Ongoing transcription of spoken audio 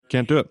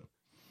Can't do it.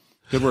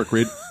 Good work,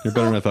 Reed. You're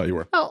better than I thought you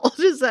were. How old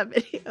is that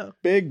video?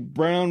 Big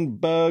brown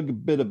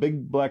bug, bit a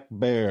big black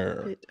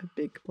bear. A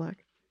big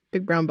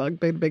brown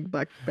bug, big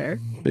black bear.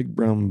 Big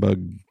brown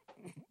bug,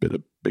 bit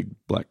a big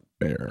black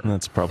bear.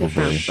 That's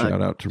probably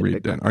shout out to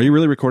Reed Den. Are you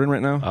really recording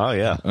right now? Oh,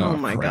 yeah. Oh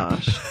my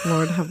gosh.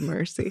 Lord have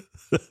mercy.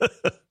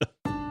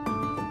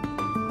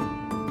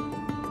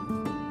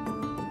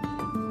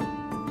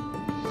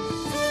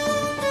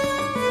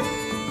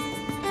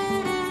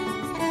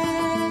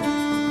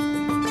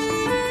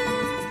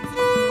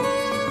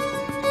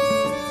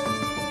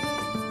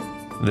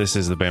 This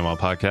is the BAMWOW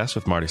Podcast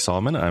with Marty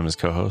Solomon. I'm his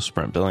co-host,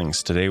 Brent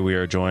Billings. Today we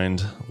are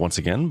joined once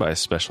again by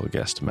special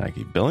guest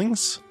Maggie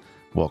Billings.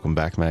 Welcome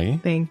back, Maggie.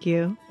 Thank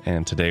you.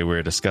 And today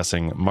we're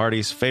discussing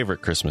Marty's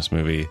favorite Christmas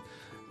movie,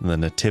 The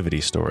Nativity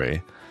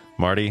Story.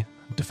 Marty,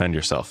 defend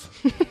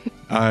yourself.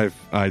 I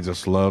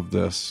just love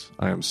this.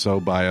 I am so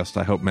biased.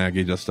 I hope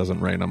Maggie just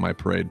doesn't rain on my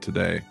parade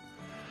today.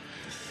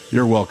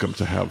 You're welcome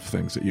to have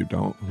things that you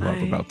don't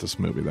love about this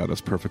movie. That is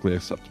perfectly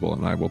acceptable,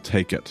 and I will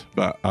take it.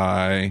 But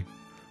I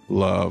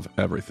love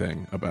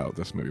everything about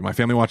this movie. My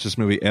family watches this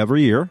movie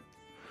every year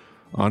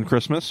on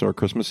Christmas or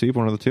Christmas Eve,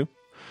 one of the two.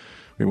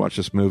 We watch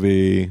this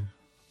movie.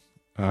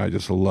 I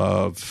just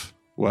love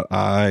what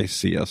I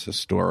see as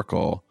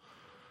historical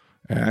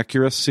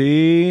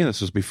accuracy.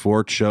 This was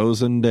before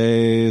Chosen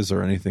days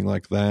or anything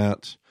like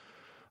that.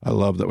 I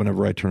love that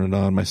whenever I turn it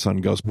on, my son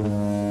goes, Poe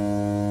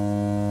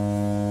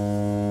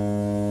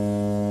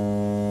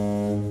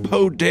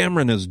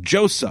Dameron is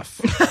Joseph.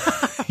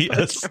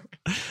 Yes.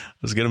 I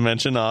was going to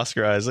mention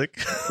Oscar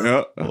Isaac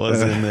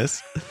was in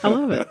this. I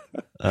love it.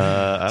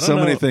 I don't so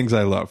know, many things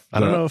I love. I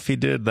don't know if he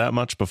did that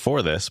much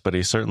before this, but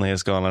he certainly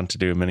has gone on to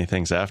do many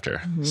things after.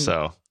 Mm-hmm.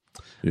 So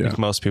I think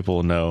most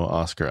people know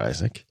Oscar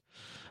Isaac.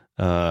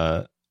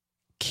 Keisha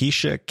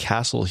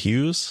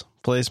Castle-Hughes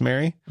plays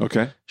Mary.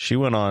 Okay. She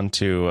went on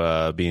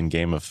to be in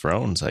Game of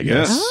Thrones, I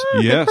guess.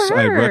 Yes,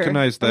 I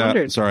recognize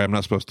that. Sorry, I'm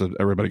not supposed to.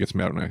 Everybody gets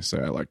mad when I say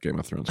I like Game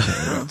of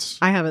Thrones.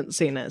 I haven't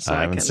seen it, so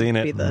I haven't can seen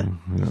it. be the...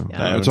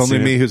 It's only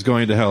me who's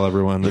going to hell,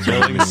 everyone. The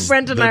Billings,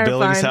 Brent and I are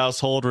Billings fine.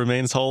 household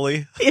remains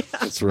holy. Yeah.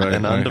 That's right.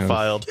 And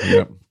undefiled.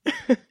 Yep.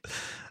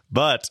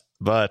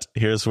 But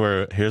here's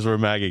where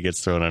Maggie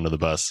gets thrown under the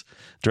bus.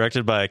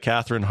 Directed by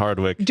Catherine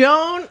Hardwicke.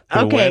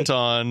 Who went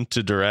on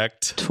to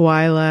direct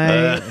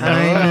Twilight.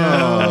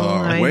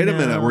 I Wait a know.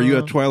 minute. Were you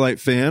a Twilight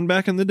fan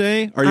back in the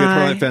day? Are you a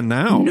Twilight fan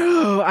now?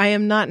 No, I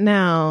am not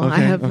now.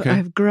 Okay,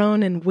 I've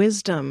grown in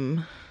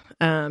wisdom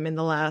in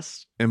the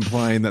last...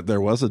 Implying that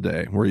there was a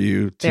day. Were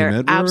you Team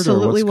Edward? There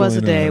absolutely was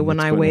a day when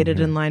What's I going on waited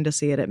here? in line to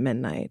see it at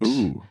midnight.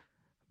 Ooh.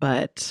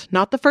 But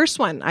not the first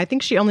one. I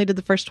think she only did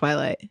the first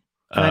Twilight.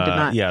 And I did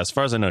not. Yeah, as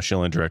far as I know, she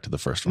only directed the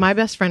first one. My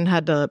best friend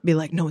had to be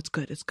like, no, it's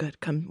good. It's good.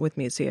 Come with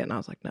me and see it. And I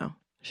was like, no.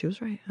 She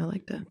was right. I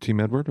liked it. Team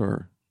Edward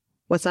or...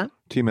 What's that?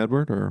 Team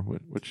Edward or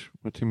what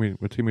team we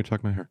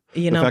talking about here?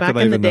 You know, back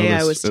in the day,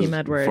 I was Team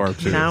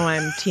Edward. Now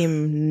I'm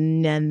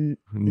Team none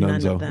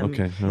Nunzo. of them.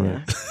 Okay, all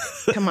right.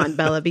 Come on,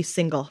 Bella, be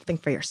single.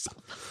 Think for yourself.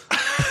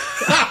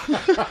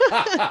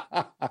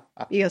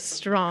 Be a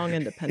strong,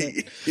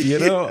 independent. You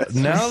know,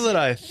 now that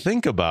I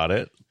think about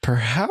it,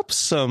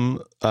 perhaps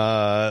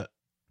I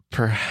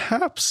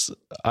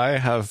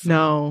have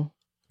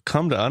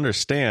come to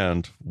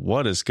understand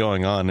what is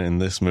going on in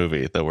this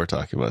movie that we're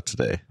talking about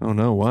today. Oh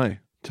no,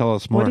 why? Tell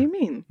us more. What do you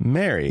mean?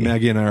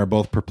 Maggie and I are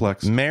both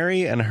perplexed.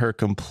 Mary and her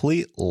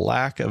complete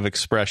lack of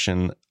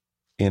expression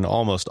in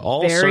almost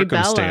all Very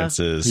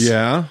circumstances.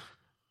 Bella.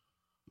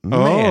 Yeah.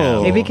 Man.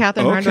 Oh. Maybe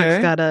Catherine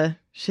okay. Hardwicke's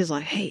she's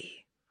like, hey.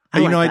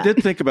 I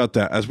did think about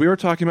that. As we were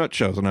talking about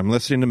Chosen, I'm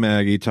listening to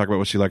Maggie talk about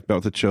what she liked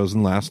about the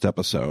Chosen last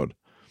episode.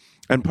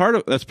 And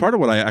that's part of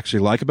what I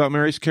actually like about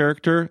Mary's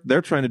character.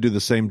 They're trying to do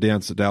the same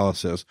dance that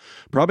Dallas is.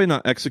 Probably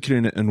not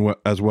executing it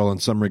as well in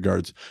some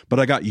regards, but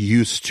I got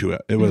used to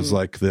it. It was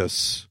like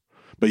this.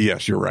 But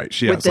yes, you're right.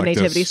 She With has the like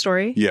Nativity this,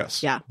 Story?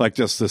 Yes. Yeah. Like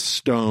just this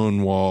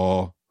stone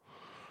wall.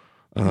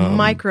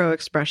 Micro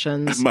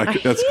expressions.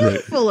 That's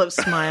great. Full of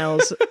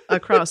smiles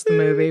across the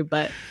movie,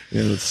 but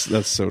Yeah,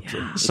 that's so true.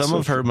 That's Some so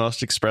of her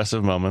most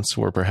expressive moments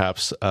were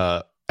perhaps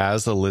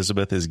as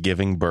Elizabeth is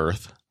giving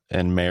birth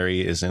and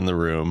Mary is in the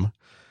room.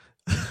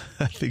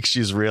 I think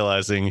she's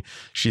realizing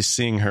she's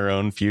seeing her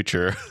own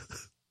future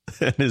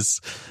and is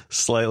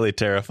slightly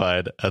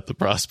terrified at the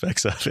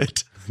prospects of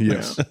it.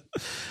 Yes.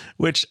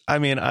 Which, I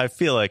mean, I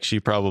feel like she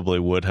probably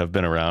would have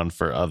been around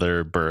for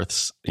other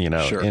births,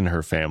 Sure. in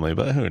her family,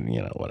 but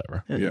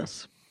whatever.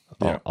 Yes.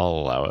 I'll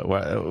allow it.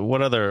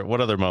 What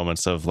other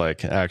moments of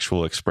like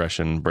actual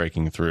expression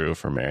breaking through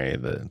for Mary?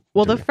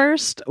 the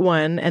first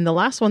one and the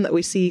last one that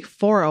we see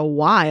for a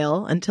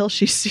while until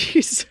she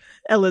sees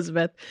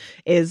Elizabeth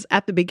is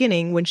at the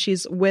beginning when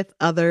she's with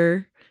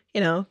other,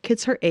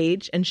 kids her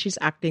age and she's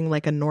acting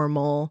like a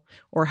normal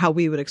or how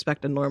we would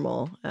expect a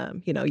normal,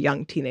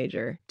 young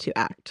teenager to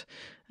act.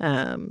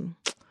 And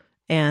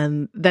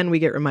then we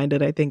get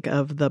reminded, I think,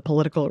 of the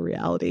political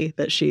reality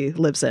that she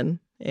lives in.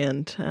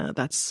 And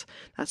that's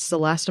the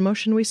last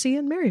emotion we see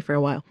in Mary for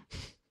a while.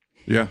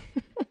 Yeah.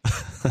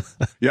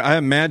 Yeah, I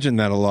imagine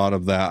that a lot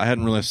of that. I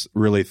hadn't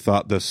really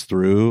thought this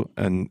through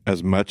and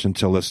as much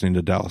until listening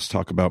to Dallas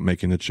talk about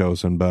making The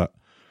Chosen, but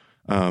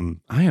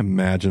I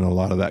imagine a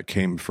lot of that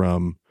came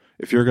from,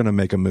 if you're going to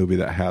make a movie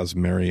that has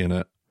Mary in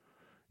it,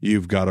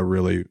 you've got to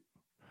really,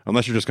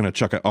 unless you're just going to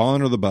chuck it all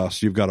under the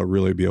bus, you've got to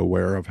really be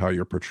aware of how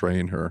you're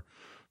portraying her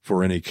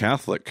for any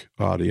Catholic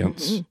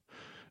audience.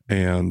 Mm-hmm.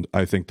 And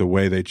I think the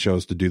way they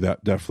chose to do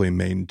that definitely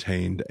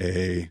maintained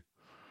a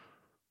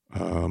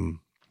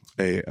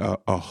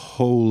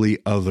holy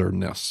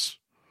otherness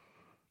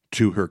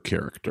to her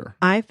character.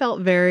 I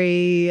felt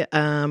very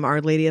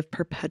Our Lady of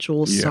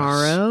Perpetual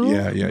Sorrow.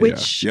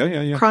 Which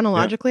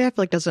chronologically I feel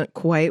like doesn't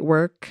quite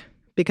work,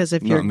 because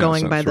if you're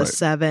going by the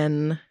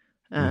seven,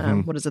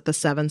 what is it? The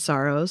seven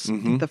sorrows.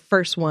 Mm-hmm. The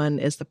first one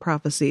is the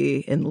prophecy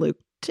in Luke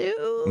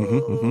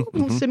 2,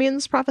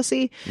 Simeon's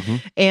prophecy. Mm-hmm.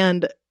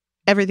 And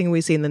everything we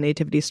see in the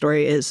Nativity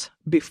Story is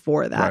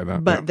before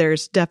that. But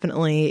there's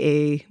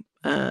definitely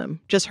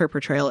just her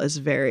portrayal is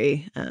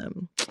very,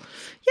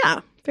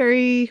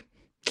 very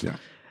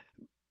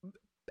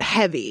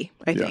heavy,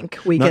 I think.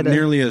 We Not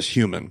nearly as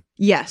human.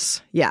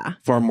 Yes, yeah.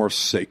 Far more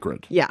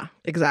sacred. Yeah,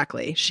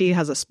 exactly. She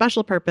has a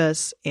special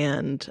purpose,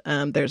 and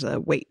there's a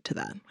weight to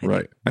that. I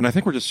think. And I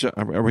think we're just,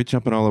 are we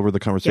jumping all over the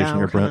conversation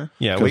here, Brent?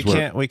 Yeah,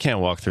 we can't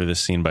walk through this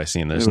scene by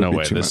scene. There's no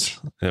way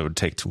it would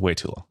take way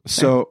too long.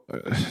 So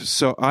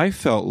I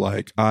felt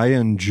like I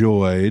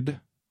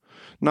enjoyed,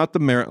 not the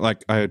Mary,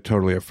 like I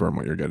totally affirm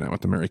what you're getting at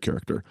with the Mary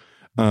character,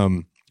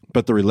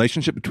 but the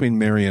relationship between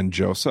Mary and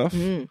Joseph.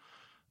 Mm.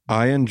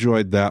 I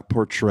enjoyed that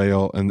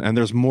portrayal, and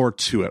there's more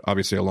to it.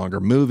 Obviously, a longer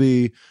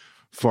movie,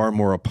 far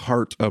more a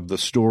part of the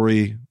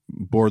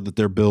storyboard that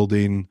they're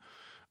building.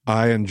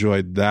 I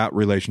enjoyed that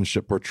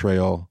relationship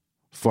portrayal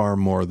far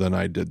more than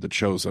I did the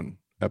Chosen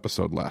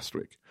episode last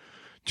week.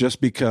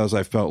 Just because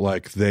I felt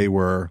like they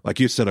were, like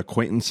you said,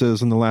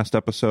 acquaintances in the last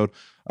episode.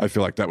 I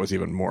feel like that was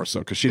even more so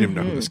because she didn't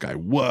know who this guy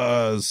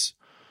was.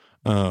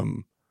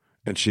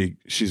 And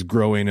she's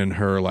growing in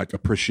her like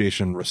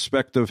appreciation,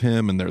 respect of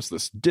him, and there's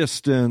this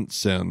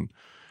distance. And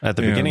at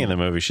the beginning of the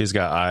movie, she's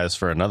got eyes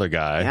for another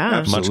guy,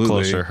 much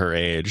closer her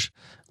age.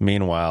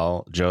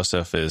 Meanwhile,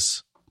 Joseph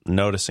is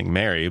noticing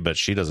Mary, but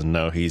she doesn't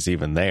know he's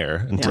even there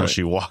until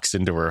she walks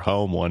into her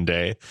home one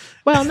day.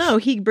 Well, no,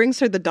 he brings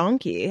her the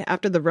donkey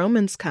after the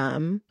Romans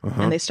come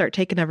and they start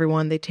taking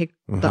everyone. They take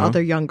the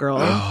other young girl.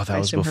 Oh, that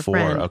was before.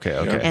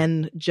 Okay.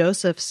 And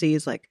Joseph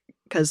sees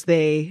because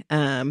the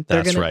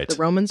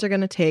Romans are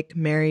gonna take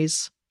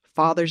Mary's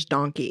father's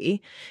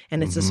donkey,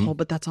 and it's this whole,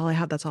 but that's all I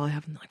have.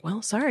 And they're like,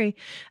 well, sorry.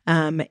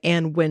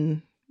 And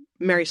when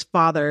Mary's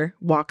father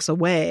walks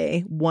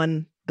away,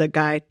 the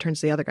guy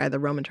turns to the other guy, the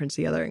Roman turns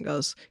to the other and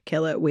goes,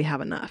 kill it, we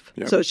have enough.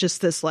 Yep. So it's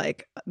just this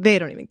like, they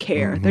don't even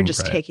care. They're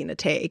just taking a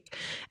take.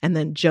 And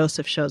then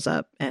Joseph shows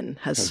up and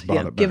has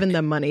given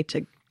them money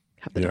to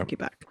have the donkey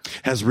back.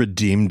 Has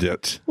redeemed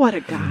it. What a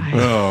guy.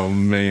 Oh,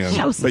 man.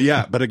 Joseph.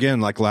 But again,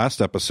 like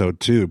last episode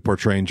too,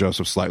 portraying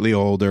Joseph slightly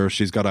older.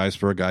 She's got eyes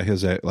for a guy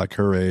like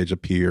her age, a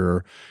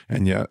peer.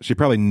 And she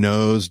probably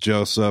knows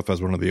Joseph as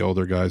one of the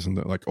older guys,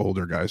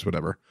 older guys,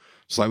 whatever.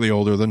 Slightly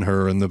older than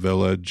her in the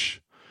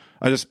village.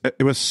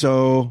 It was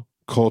so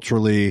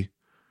culturally,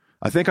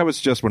 I think I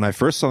was just, when I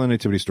first saw the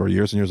Nativity Story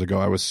years and years ago,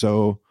 I was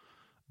so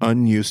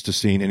unused to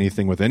seeing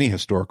anything with any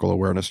historical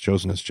awareness.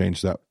 Chosen has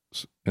changed that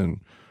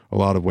in a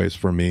lot of ways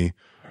for me.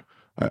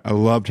 I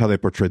loved how they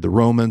portrayed the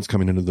Romans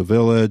coming into the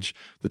village,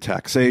 the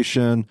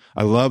taxation.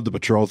 I loved the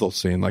betrothal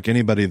scene. Like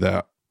anybody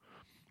that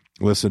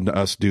listened to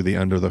us do the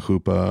Under the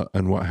Hoopah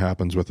and what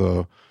happens with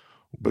a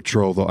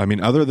betrothal. I mean,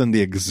 other than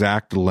the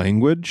exact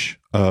language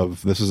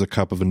of this is a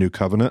cup of a new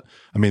covenant.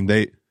 I mean,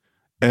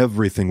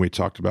 everything we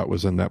talked about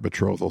was in that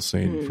betrothal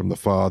scene from the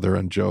father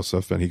and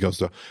Joseph. And he goes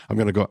to,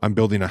 I'm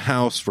building a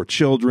house for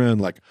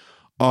children.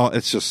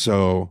 It's just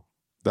so,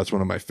 that's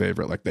one of my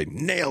favorite. Like they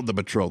nailed the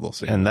betrothal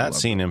scene. And that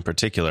scene in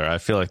particular, I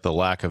feel like the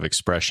lack of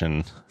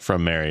expression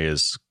from Mary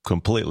is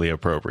completely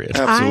appropriate.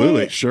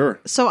 Absolutely. Sure.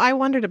 So I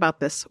wondered about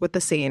this with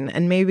the scene,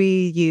 and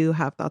maybe you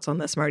have thoughts on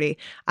this, Marty.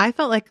 I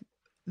felt like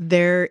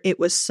it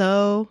was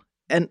so,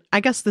 and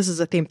I guess this is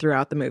a theme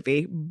throughout the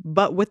movie,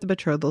 but with the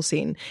betrothal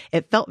scene,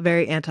 it felt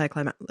very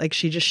anticlimactic. Like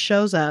she just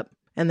shows up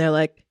and they're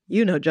like,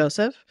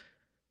 Joseph,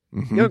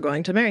 you're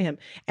going to marry him.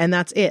 And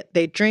that's it.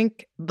 They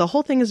drink. The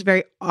whole thing is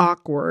very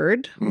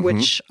awkward,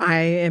 which I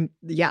am,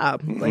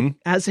 like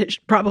as it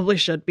probably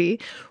should be.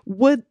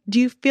 Do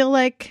you feel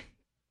like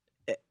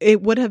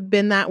it would have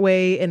been that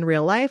way in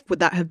real life? Would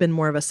that have been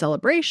more of a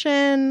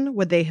celebration?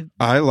 Would they have?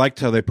 I liked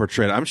how they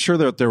portrayed it. I'm sure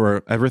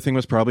that everything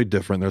was probably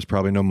different. There's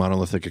probably no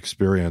monolithic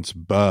experience,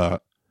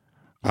 but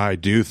I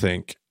do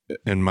think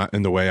in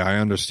the way I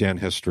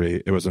understand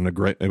history, it was an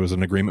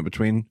agreement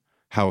between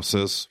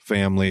houses,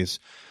 families.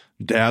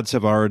 Dads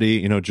have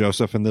already,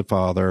 Joseph and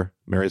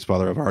Mary's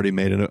father have already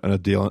made a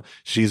deal.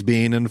 She's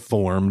being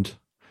informed.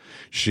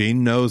 She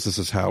knows this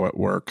is how it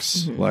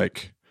works.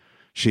 Like,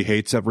 she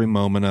hates every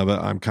moment of it.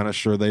 I'm kind of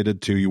sure they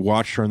did too. You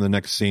watch her in the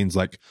next scenes,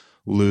 like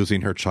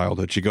losing her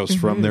childhood. She goes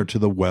from there to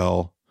the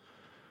well.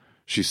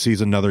 she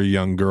sees another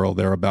young girl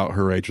there about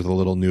her age with a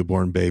little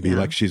newborn baby. Yeah.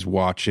 Like she's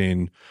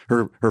watching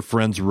her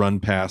friends run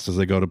past as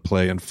they go to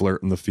play and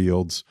flirt in the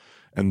fields.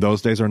 And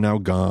those days are now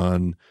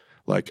gone.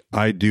 Like,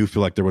 I do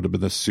feel like there would have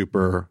been this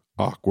super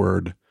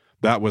awkward.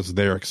 That was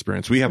their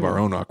experience. We have our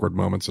own awkward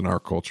moments in our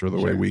culture, the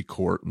way we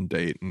court and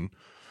date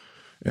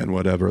and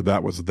whatever.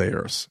 That was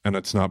theirs. And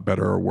it's not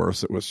better or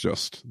worse. It was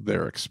just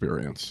their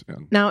experience.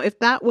 And Now, if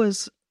that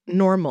was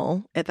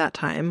normal at that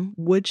time,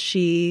 would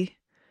she,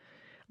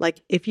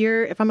 like, if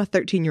I'm a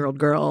 13-year-old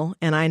girl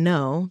and I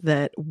know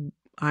that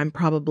I'm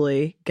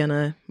probably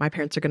my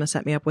parents are gonna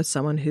set me up with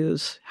someone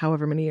who's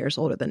however many years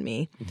older than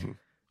me.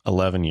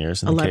 11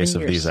 years in the 11 case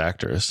of years. these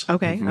actors.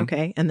 Okay,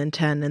 okay. And then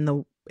 10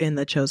 in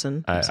the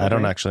Chosen. I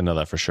don't actually know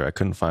that for sure. I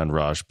couldn't find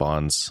Raj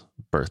Bond's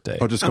birthday.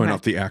 oh, just going Okay.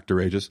 off the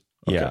actor ages.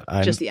 Okay.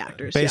 Yeah, Just the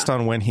actors. based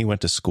on when he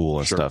went to school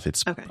and stuff,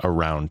 it's Okay.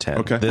 around 10.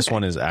 Okay. This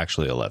one is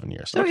actually 11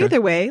 years. So either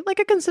way, like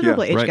a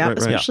considerable Yeah, age right, gap, right,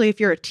 right. especially if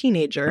you're a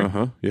teenager.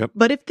 Uh-huh. Yep.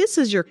 But if this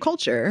is your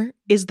culture,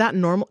 is that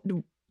normal?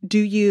 Do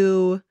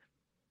you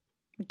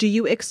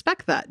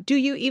expect that? Do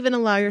you even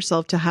allow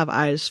yourself to have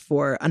eyes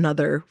for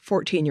another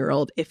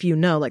 14-year-old if you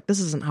know, like, this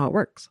isn't how it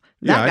works?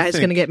 Yeah, That I guy's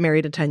think- going to get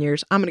married in 10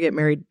 years. I'm going to get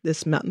married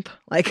this month.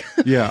 Like,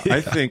 Yeah,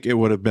 I think it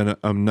would have been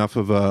enough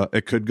of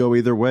it could go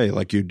either way.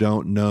 Like, you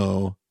don't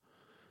know.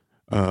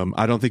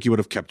 I don't think you would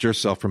have kept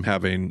yourself from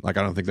having, like,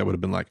 I don't think that would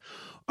have been like,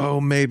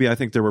 oh, maybe. I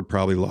think there were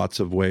probably lots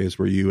of ways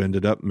where you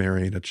ended up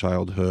marrying a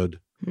childhood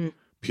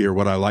peer.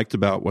 What I liked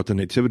about what the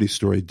Nativity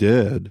Story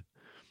did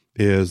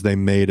is they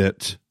made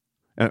it,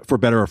 for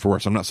better or for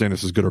worse, I'm not saying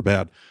this is good or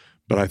bad,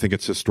 but I think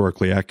it's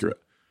historically accurate.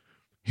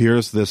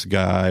 Here's this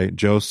guy,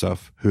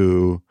 Joseph,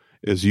 who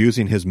is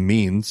using his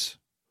means,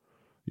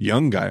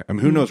 young guy. I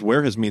mean, who knows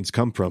where his means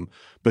come from,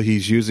 but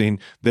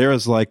there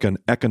is like an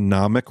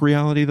economic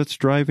reality that's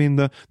driving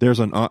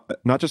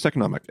not just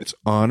economic, it's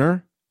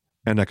honor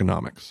and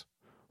economics.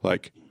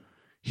 Like,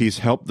 he's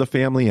helped the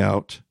family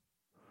out.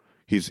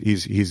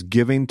 He's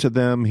giving to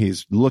them.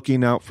 He's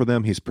looking out for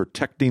them. He's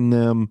protecting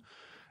them.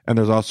 And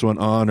there's also an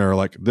honor.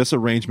 Like, this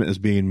arrangement is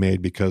being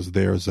made because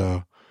there's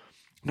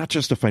not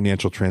just a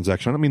financial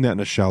transaction. I don't mean that in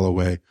a shallow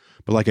way,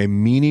 but like a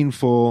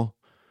meaningful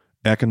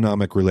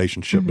economic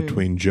relationship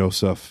between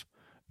Joseph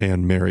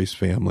and Mary's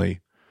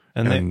family.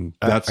 And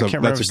that's a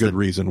good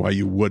reason why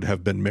you would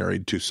have been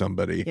married to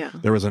somebody. Yeah.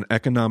 There was an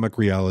economic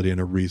reality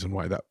and a reason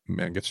why that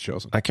man gets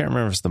chosen. I can't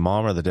remember if it's the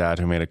mom or the dad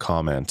who made a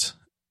comment,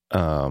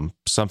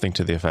 something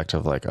to the effect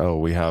of like, oh,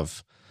 we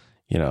have,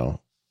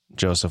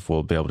 Joseph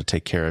will be able to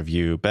take care of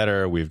you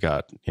better. We've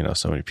got,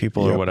 so many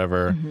people or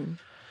whatever. Mm-hmm.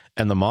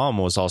 And the mom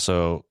was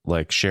also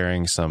like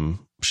sharing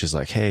she's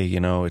like, hey,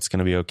 it's going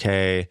to be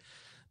okay.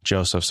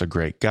 Joseph's a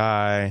great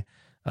guy.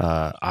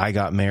 I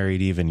got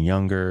married even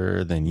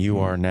younger than you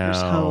are now.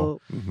 There's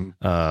hope.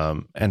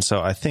 And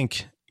so I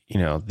think,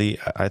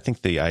 I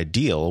think the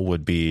ideal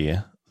would be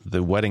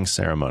the wedding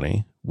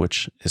ceremony,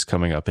 which is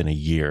coming up in a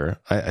year.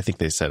 I think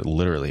they said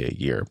literally a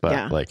year,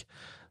 but like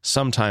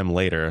sometime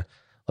later,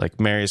 like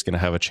Mary's going to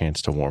have a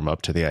chance to warm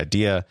up to the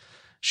idea.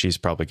 She's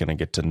probably going to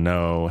get to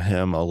know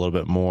him a little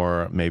bit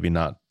more, maybe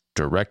not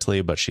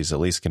directly, but she's at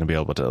least going to be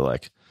able to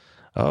like,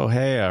 oh,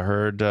 hey, I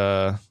heard,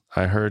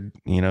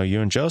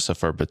 you and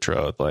Joseph are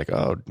betrothed. Like,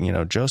 oh,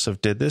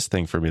 Joseph did this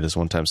thing for me this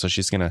one time. So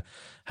she's going to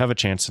have a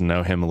chance to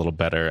know him a little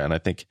better. And I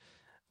think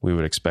we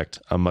would expect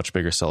a much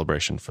bigger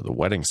celebration for the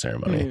wedding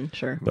ceremony.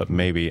 Sure. But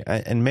maybe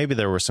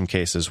there were some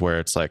cases where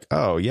it's like,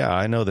 oh yeah,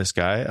 I know this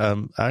guy.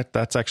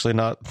 That's actually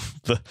not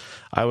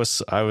I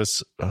was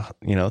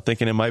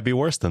thinking it might be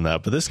worse than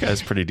that, but this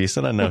guy's pretty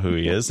decent. I know who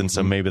he is. And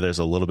so maybe there's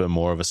a little bit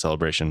more of a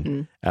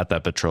celebration at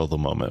that betrothal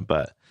moment.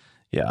 But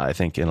yeah, I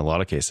think in a lot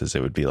of cases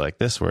it would be like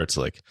this, where it's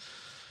like,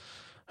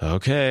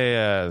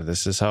 okay,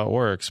 this is how it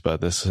works,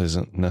 but this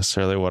isn't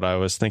necessarily what I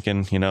was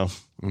thinking,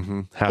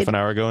 half an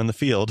hour ago in the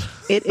field.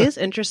 It is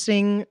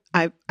interesting.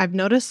 I've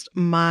noticed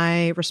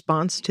my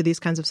response to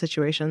these kinds of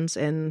situations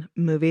in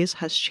movies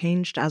has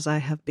changed as I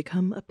have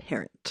become a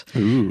parent.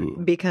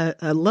 Ooh. Because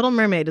Little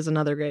Mermaid is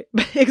another great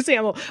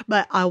example.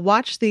 But I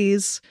watch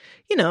these,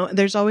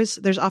 there's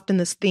often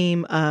this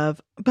theme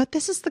of, but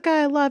this is the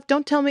guy I love.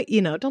 Don't tell me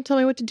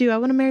what to do. I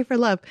want to marry for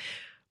love.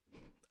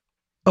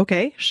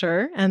 Okay,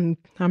 sure. And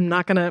I'm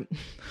not we're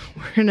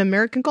in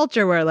American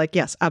culture where like,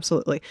 yes,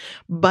 absolutely.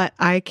 But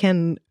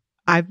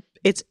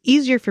it's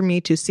easier for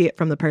me to see it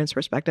from the parents'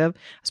 perspective,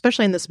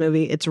 especially in this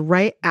movie. It's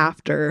right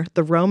after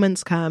the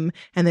Romans come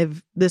and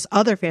this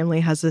other family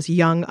has this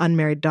young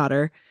unmarried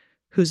daughter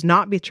who's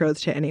not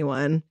betrothed to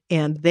anyone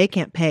and they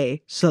can't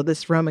pay. So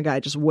this Roman guy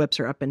just whips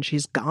her up and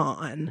she's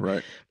gone.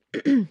 Right.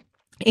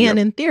 And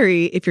in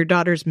theory, if your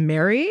daughter's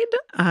married,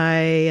 I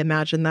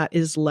imagine that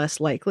is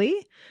less likely.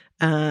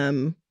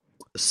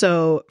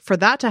 So for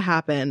that to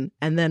happen,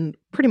 and then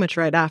pretty much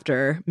right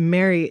after,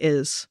 Mary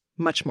is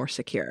much more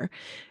secure.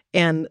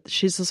 And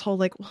she's this whole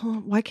like,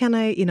 well, why can't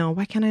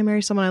I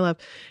marry someone I love?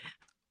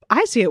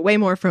 I see it way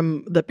more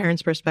from the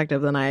parents'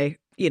 perspective than I,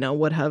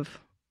 would have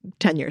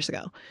 10 years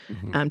ago,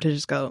 to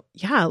just go,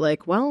 yeah,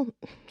 like, well,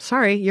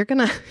 sorry, you're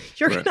gonna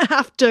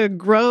have to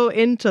grow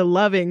into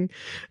loving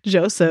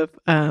Joseph,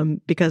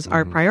 because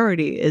our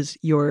priority is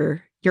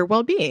your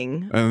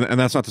well-being. And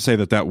that's not to say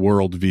that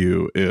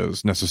worldview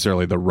is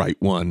necessarily the right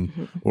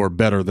one or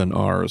better than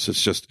ours.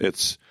 It's just,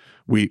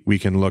 we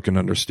can look and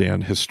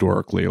understand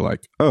historically,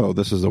 like, oh,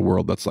 this is a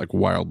world that's like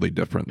wildly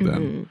different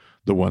than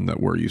the one that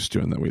we're used to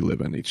and that we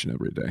live in each and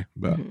every day.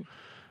 But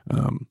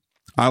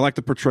I like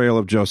the portrayal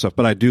of Joseph,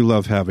 but I do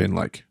love having,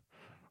 like,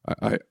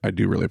 I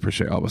do really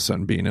appreciate all of a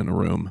sudden being in a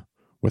room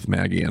with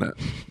Maggie in it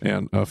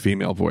and a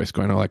female voice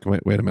going, oh, like,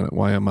 wait a minute,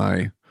 why am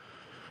I?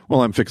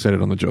 Well, I'm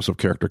fixated on the Joseph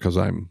character because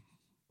I'm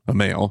a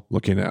male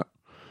looking at,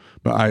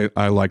 but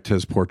I liked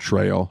his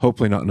portrayal,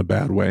 hopefully not in a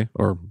bad way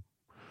or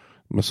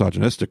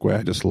misogynistic way.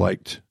 I just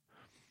liked,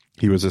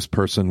 he was this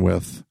person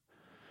with,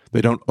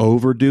 they don't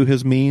overdo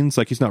his means.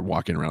 Like, he's not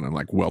walking around in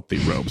like wealthy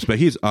robes, but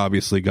he's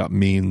obviously got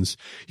means.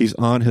 He's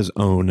on his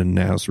own in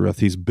Nazareth.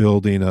 He's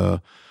building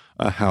a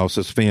house.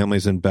 His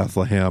family's in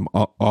Bethlehem,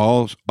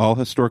 all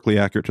historically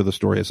accurate to the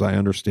story as I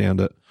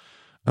understand it.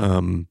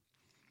 And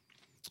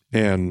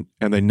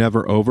they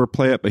never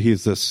overplay it, but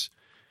he's this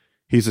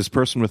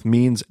person with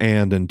means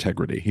and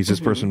integrity. He's this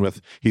person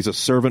he's a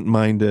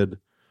servant-minded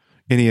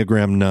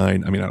Enneagram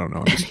 9. I mean, I don't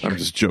know. I'm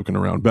just joking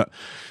around, but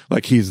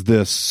like, he's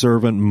this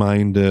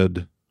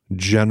servant-minded,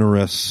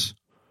 generous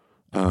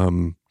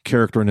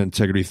character and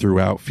integrity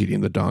throughout, feeding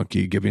the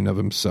donkey, giving of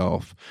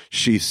himself.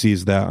 She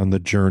sees that on the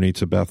journey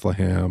to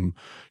Bethlehem.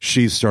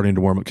 She's starting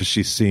to warm up because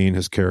she's seeing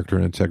his character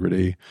and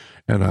integrity.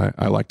 And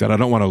I like that. I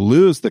don't want to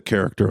lose the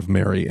character of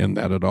Mary in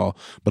that at all,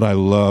 but I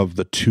love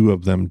the two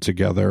of them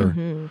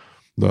together.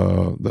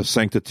 The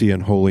sanctity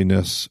and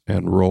holiness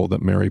and role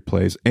that Mary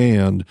plays,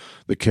 and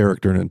the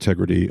character and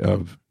integrity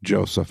of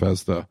Joseph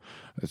as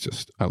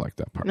I like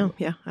that part. No,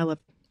 yeah, I love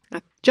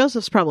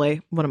Joseph's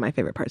probably one of my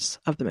favorite parts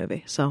of the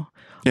movie. So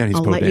yeah, he's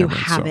I'll let you Dameron,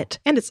 have it.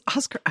 And it's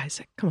Oscar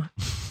Isaac. Come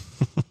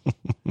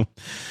on.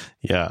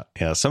 Yeah.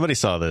 Somebody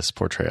saw this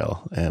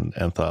portrayal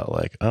and thought,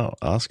 like, oh,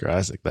 Oscar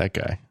Isaac, that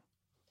guy,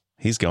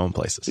 he's going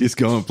places.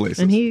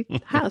 And he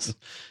has.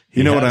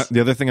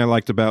 The other thing I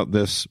liked about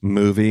this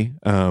movie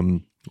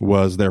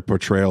was their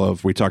portrayal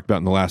of, we talked about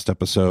in the last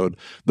episode,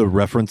 the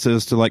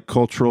references to like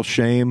cultural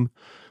shame.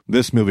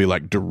 This movie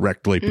like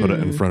directly put it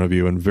in front of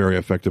you in very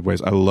effective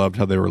ways. I loved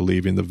how they were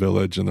leaving the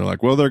village and they're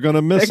like, well, they're going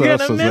to miss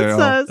us.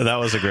 That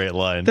was a great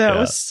line. That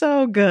was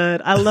so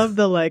good. I love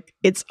the, like,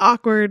 it's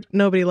awkward.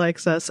 Nobody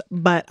likes us.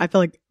 But I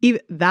feel like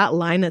even that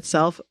line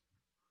itself,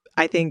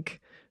 I think,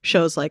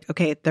 shows like,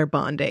 okay, they're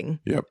bonding.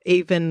 Yep.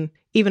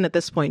 Even at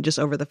this point, just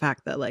over the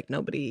fact that like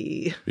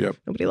nobody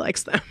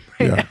likes them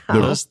right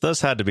now. Those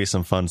had to be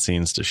some fun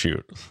scenes to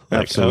shoot.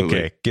 Like, absolutely.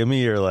 Okay, give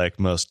me your like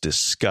most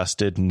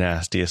disgusted,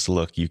 nastiest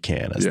look you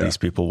can as these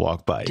people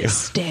walk by you.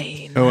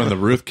 Disdain. Oh, and the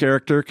Ruth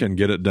character can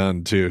get it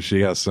done too.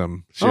 She has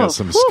some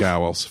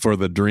scowls for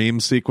the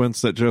dream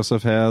sequence that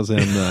Joseph has.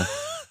 And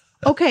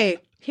okay,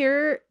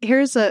 here's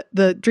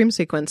the dream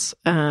sequence.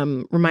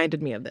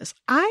 Reminded me of this.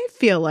 I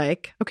feel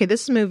like, okay,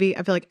 this movie,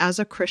 I feel like as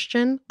a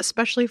Christian,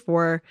 especially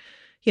for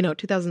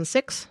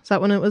 2006. Is that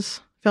when it was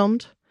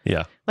filmed?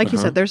 Yeah. Like you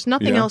said, there's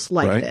nothing else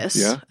like this.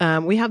 Yeah.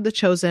 We have The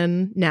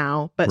Chosen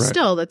now, but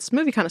still, this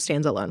movie kind of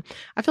stands alone.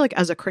 I feel like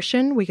as a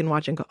Christian, we can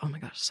watch and go, oh my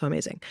gosh, so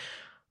amazing.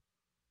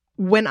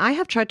 When I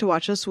have tried to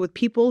watch this with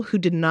people who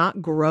did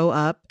not grow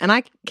up, and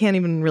I can't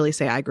even really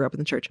say I grew up in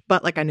the church,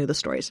 but like I knew the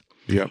stories.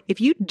 Yeah. If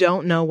you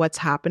don't know what's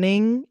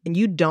happening and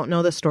you don't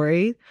know the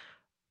story,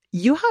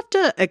 you have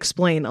to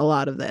explain a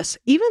lot of this.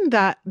 Even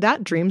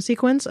that dream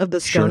sequence of the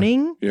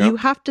stoning, you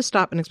have to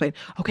stop and explain,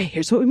 okay,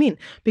 here's what we mean.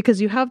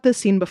 Because you have this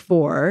scene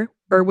before,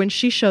 or when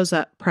she shows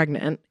up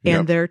pregnant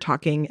and they're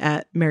talking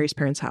at Mary's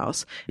parents'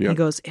 house. And he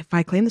goes, if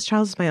I claim this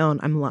child as my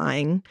own, I'm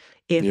lying.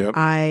 If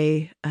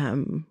I,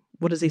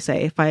 what does he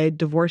say? If I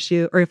divorce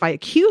you, or if I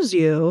accuse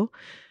you,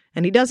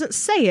 and he doesn't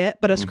say it,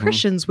 but as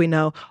Christians, we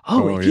know,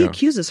 if he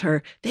accuses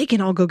her, they can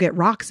all go get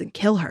rocks and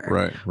kill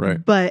her.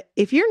 Right. But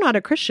if you're not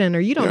a Christian or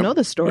you don't know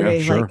the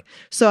story,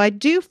 so I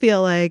do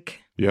feel like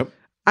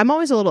I'm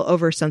always a little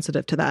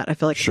oversensitive to that. I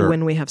feel like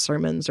when we have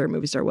sermons or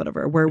movies or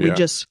whatever, where we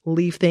just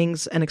leave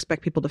things and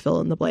expect people to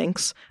fill in the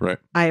blanks. Right.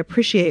 I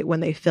appreciate when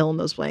they fill in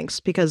those blanks,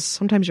 because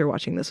sometimes you're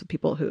watching this with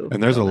people who...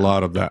 And there's a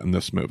lot of that in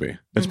this movie.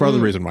 It's part of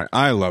the reason why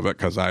I love it,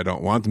 because I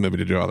don't want the movie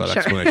to do all that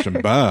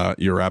explanation. But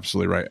you're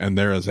absolutely right. And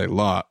there is a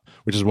lot,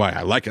 which is why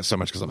I like it so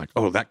much, because I'm like,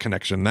 oh, that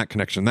connection.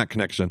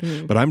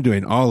 But I'm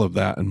doing all of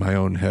that in my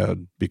own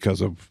head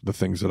because of the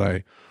things that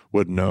I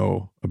would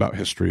know about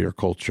history or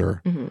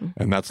culture,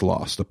 and that's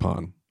lost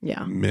upon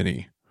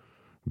many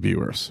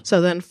viewers. So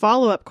then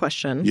follow-up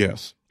question.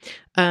 Yes.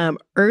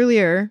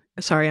 Earlier,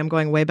 sorry, I'm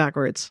going way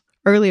backwards.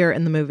 Earlier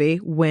in the movie,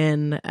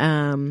 when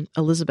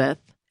Elizabeth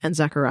and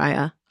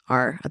Zechariah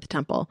are at the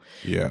temple,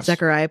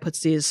 Zechariah puts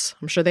these,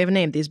 I'm sure they have a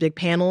name, these big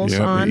panels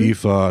on. The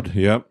ephod,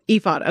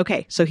 Ephod,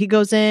 okay. So he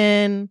goes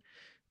in,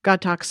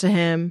 God talks to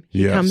him,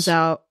 he comes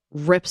out,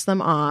 rips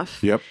them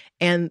off. Yep.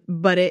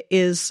 But it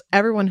is,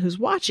 everyone who's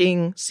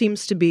watching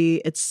seems to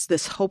be, it's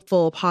this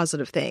hopeful,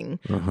 positive thing.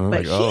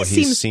 But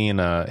he's seen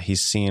a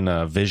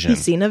vision.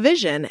 He's seen a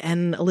vision,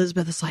 and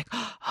Elizabeth is like,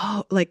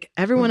 oh, like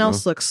everyone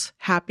else looks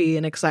happy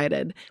and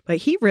excited, but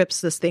he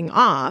rips this thing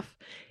off.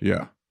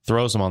 Yeah.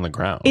 Throws him on the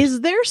ground.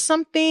 Is there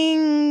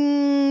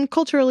something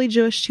culturally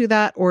Jewish to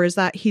that? Or is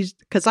that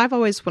because I've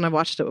always, when I've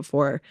watched it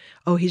before,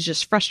 he's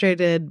just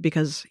frustrated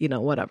because,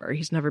 whatever.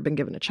 He's never been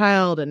given a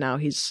child and now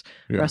he's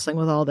wrestling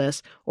with all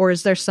this. Or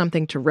is there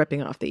something to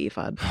ripping off the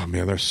ephod? Oh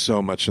man, there's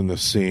so much in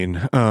this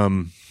scene.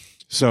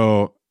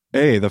 So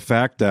the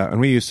fact that, and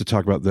we used to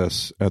talk about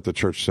this at the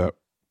church that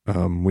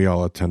we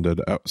all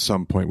attended at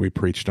some point, we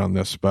preached on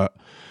this, but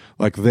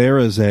like there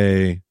is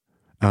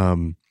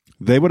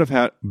they would have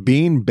had,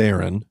 being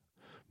barren,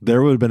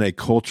 there would have been a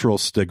cultural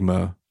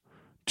stigma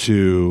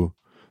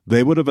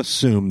they would have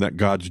assumed that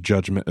God's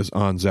judgment is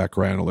on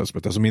Zachariah and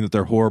Elizabeth. Doesn't mean that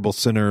they're horrible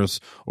sinners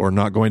or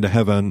not going to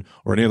heaven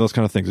or any of those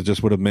kind of things. It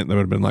just would have meant they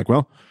would have been like,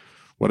 well,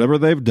 whatever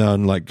they've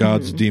done, like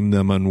God's deemed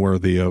them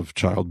unworthy of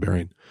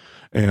childbearing.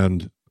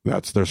 And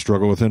that's their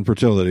struggle with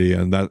infertility.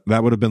 And that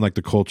would have been like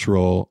the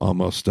cultural,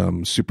 almost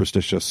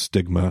superstitious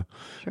stigma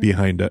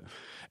behind it.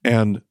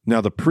 And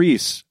now the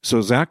priests,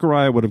 so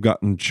Zechariah would have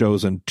gotten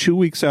chosen 2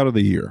 weeks out of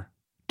the year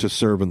to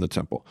serve in the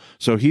temple.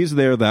 So he's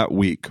there that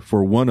week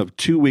for one of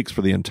 2 weeks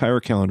for the entire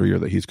calendar year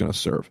that he's going to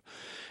serve.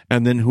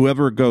 And then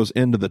whoever goes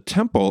into the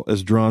temple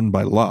is drawn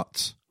by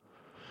lots.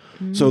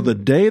 So the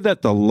day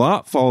that the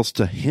lot falls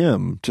to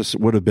him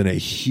would have been a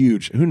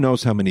huge, who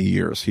knows how many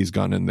years he's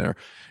gone in there.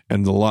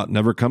 And the lot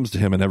never comes to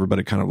him, and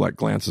everybody kind of like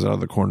glances out of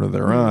the corner of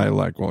their eye,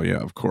 like, well, yeah,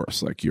 of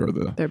course, like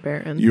they're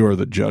barren. You're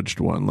the judged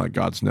one, like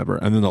God's never.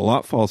 And then the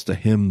lot falls to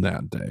him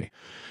that day.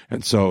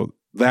 And so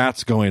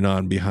that's going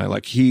on behind,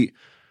 like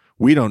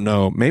we don't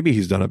know, maybe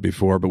he's done it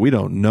before, but we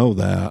don't know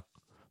that.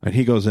 And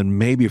he goes in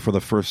maybe for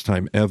the first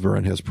time ever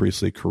in his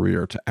priestly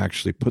career to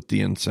actually put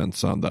the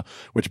incense on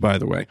which by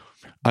the way,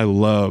 I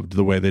loved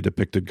the way they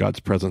depicted God's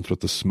presence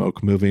with the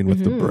smoke moving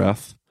with the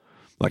breath.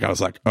 Like I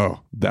was like, oh,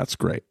 that's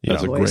great.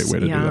 That's a great way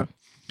to do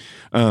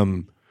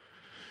that.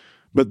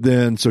 But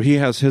then, so he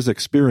has his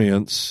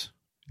experience,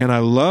 and I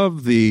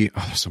love there's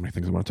so many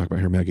things I want to talk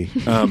about here, Maggie.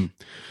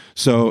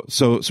 So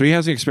he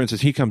has the experience as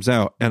he comes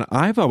out, and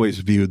I've always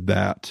viewed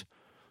that.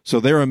 So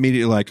they're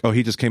immediately like, oh,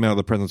 he just came out of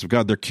the presence of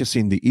God. They're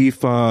kissing the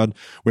ephod,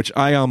 which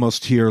I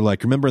almost hear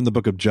like, remember in the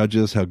book of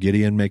Judges how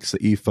Gideon makes the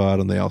ephod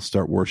and they all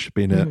start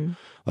worshiping it?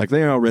 Like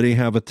they already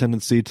have a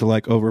tendency to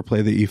like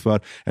overplay the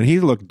ephod. And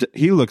he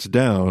looks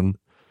down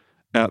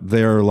at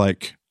their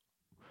like,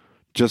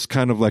 just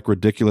kind of like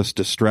ridiculous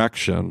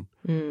distraction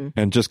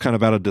and just kind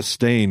of out of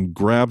disdain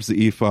grabs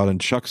the ephod and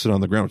chucks it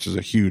on the ground, which is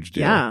a huge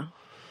deal. Yeah.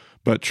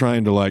 But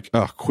trying to like,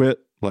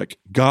 quit. Like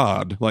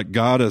God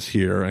is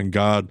here, and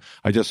God,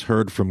 I just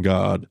heard from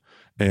God,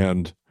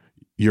 and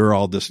you're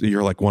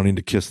like wanting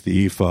to kiss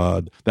the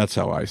ephod. That's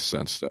how I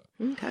sensed it.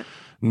 Okay.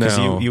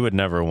 Because you would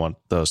never want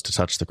those to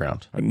touch the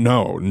ground.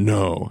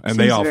 No. And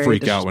they all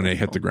freak out when they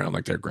hit the ground,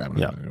 like they're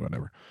grabbing it,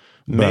 whatever.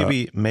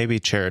 Maybe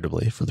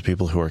charitably for the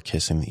people who are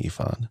kissing the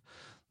ephod.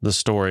 The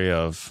story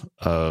of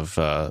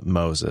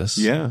Moses.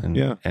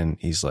 And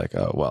he's like,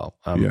 oh, well,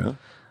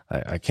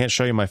 I can't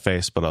show you my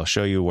face, but I'll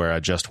show you where I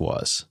just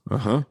was.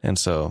 And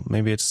so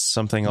maybe it's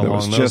something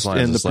along those lines.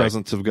 Just in the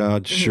presence of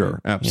God.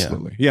 Sure.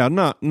 Absolutely. Yeah.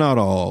 Not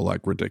all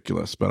like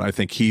ridiculous, but I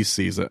think he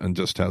sees it and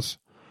just has,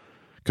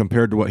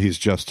 compared to what he's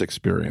just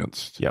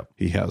experienced.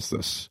 He has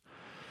this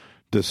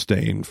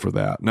disdain for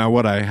that. Now,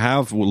 what I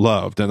have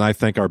loved, and I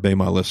thank our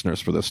Bema listeners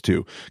for this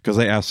too, because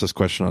they ask this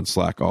question on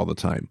Slack all the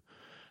time.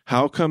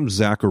 How come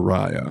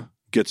Zechariah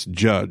gets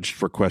judged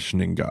for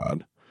questioning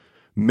God?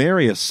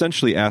 Mary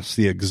essentially asks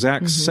the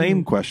exact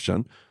same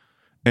question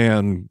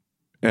and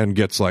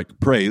gets like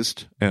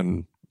praised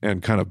and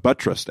kind of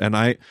buttressed.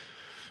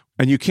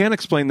 And you can't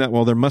explain that.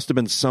 Well, there must have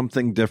been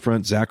something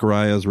different.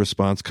 Zechariah's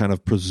response kind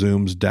of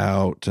presumes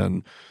doubt,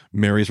 and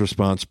Mary's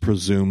response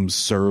presumes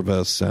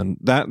service, and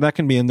that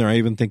can be in there. I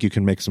even think you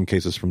can make some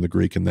cases from the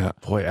Greek in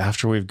that. Boy,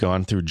 after we've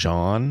gone through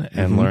John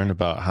and learned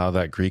about how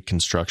that Greek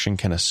construction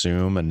can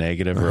assume a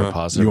negative or a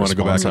positive response,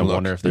 go back and I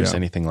wonder if there's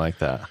anything like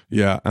that.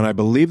 Yeah, and I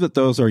believe that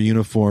those are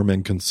uniform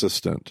and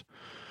consistent.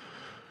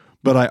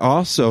 But I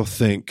also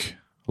think,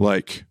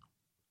 like,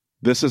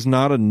 this is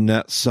not a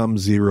net sum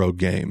zero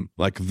game.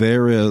 Like,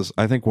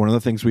 I think one of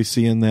the things we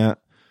see in that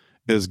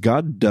is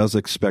God does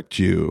expect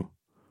you.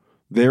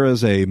 There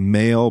is a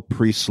male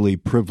priestly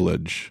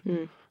privilege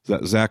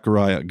that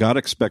Zechariah, God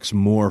expects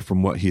more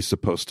from what he's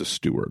supposed to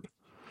steward.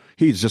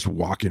 He's just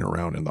walking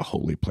around in the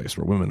holy place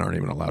where women aren't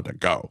even allowed to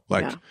go.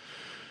 Like,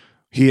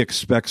 he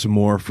expects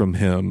more from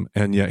him,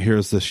 and yet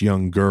here's this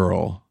young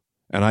girl.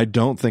 And I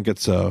don't think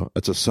it's a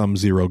sum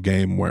zero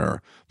game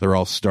where they're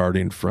all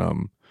starting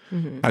from.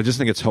 I just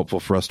think it's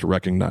helpful for us to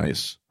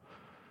recognize,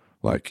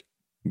 like,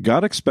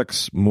 God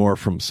expects more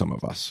from some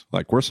of us.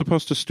 Like, we're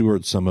supposed to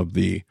steward some of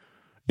the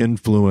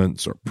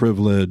influence or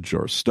privilege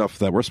or stuff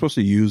that we're supposed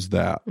to use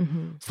that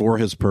for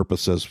his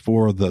purposes,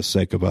 for the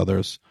sake of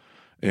others.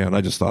 And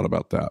I just thought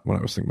about that when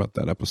I was thinking about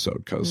that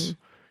episode, because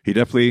he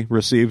definitely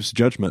receives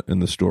judgment in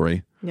the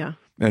story. Yeah.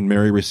 And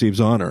Mary receives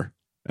honor.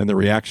 And the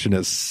reaction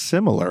is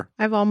similar.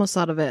 I've almost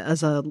thought of it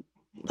as a,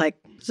 like,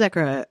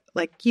 Zechariah,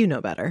 like, you know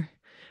better.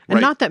 And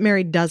Right. not that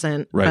Mary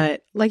doesn't, Right.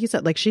 but like you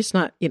said, like, she's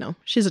not,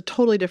 she's a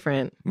totally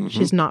different,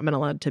 she's not been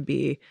allowed to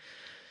be,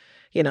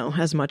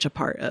 as much a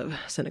part of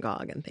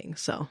synagogue and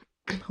things. So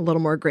a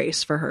little more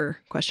grace for her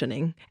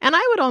questioning. And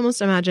I would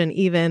almost imagine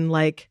even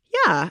like,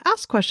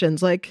 ask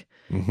questions like,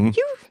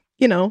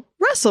 you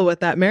wrestle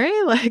with that, Mary.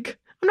 Like,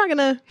 I'm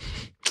not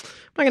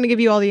gonna give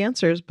you all the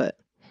answers, but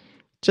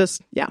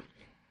just,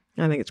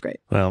 I think it's great.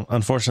 Well,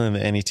 unfortunately,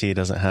 the NET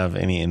doesn't have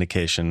any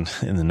indication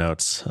in the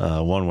notes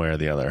one way or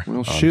the other.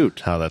 Well, shoot.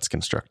 How that's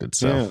constructed.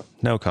 So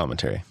no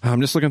commentary. I'm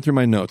just looking through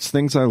my notes.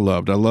 Things I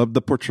loved. I loved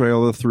the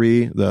portrayal of the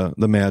three, the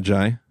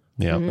Magi.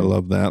 Yeah. I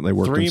love that. They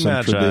worked Three in some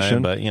Magi,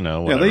 tradition. but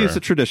whatever. Yeah, they used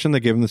a tradition. They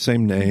gave them the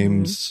same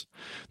names.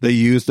 They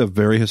used a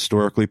very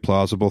historically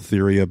plausible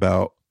theory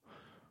about,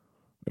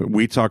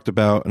 we talked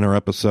about in our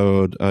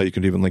episode, you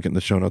can even link it in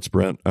the show notes,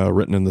 Brent,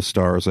 Written in the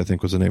Stars, I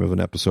think was the name of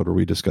an episode where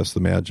we discussed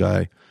the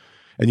Magi.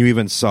 And you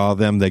even saw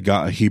them. They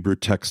got a Hebrew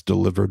text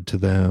delivered to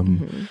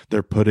them.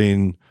 They're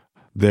putting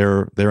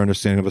their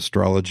understanding of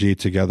astrology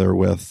together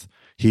with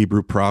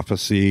Hebrew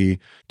prophecy,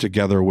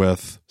 together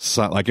with,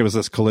 like, it was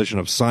this collision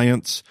of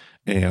science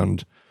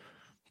and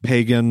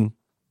pagan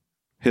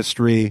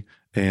history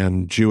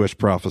and Jewish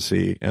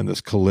prophecy, and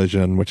this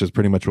collision, which is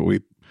pretty much what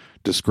we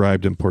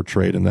described and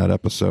portrayed in that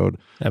episode.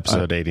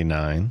 Episode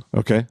 89.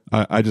 Okay.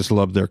 I just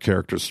loved their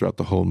characters throughout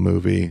the whole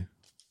movie.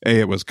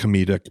 It was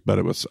comedic, but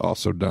it was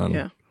also done.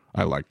 Yeah.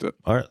 I liked it.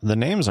 The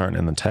names aren't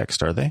in the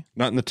text, are they?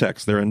 Not in the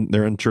text. They're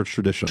in church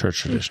tradition.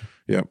 Church tradition.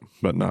 Yep,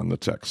 but not in the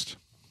text.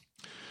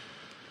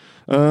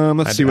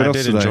 Let's see what else.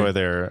 I did enjoy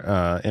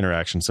their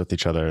interactions with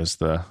each other as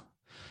the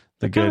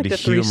good, like the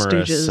Three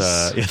humorous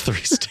Stooges. Three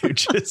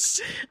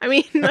Stooges. I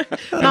mean, not,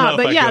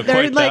 but they're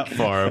they're like that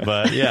far,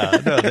 but no,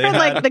 they're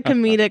like the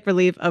comedic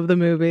relief of the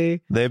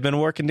movie. They've been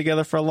working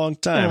together for a long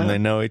time. They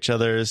know each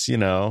other's,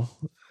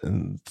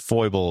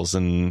 foibles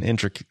and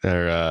intricate,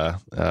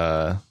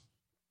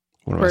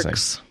 what am I saying?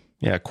 Quirks.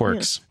 Yeah,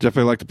 quirks.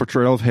 Definitely like the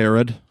portrayal of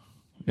Herod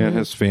and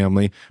his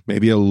family.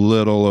 Maybe a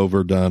little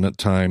overdone at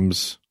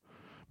times.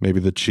 Maybe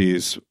the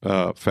cheese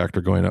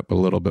factor going up a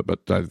little bit,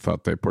 but I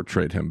thought they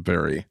portrayed him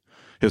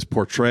his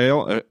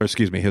portrayal,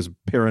 his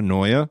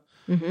paranoia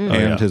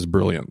and his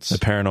brilliance. The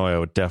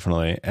paranoia would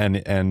definitely,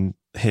 and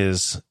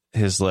his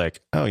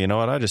like, oh, you know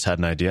what? I just had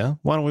an idea.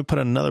 Why don't we put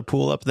another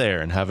pool up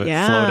there and have it flow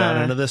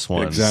down into this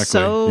one? Exactly.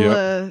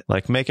 So,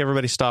 like, make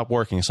everybody stop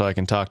working so I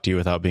can talk to you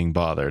without being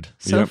bothered.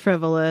 So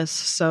frivolous,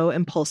 so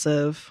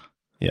impulsive.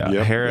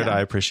 Yeah. Herod,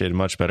 I appreciated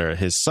much better.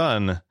 His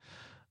son,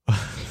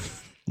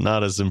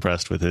 not as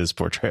impressed with his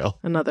portrayal.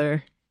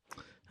 Another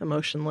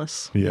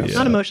emotionless. Yes.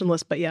 Not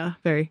emotionless, but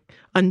very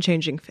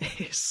unchanging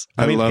face.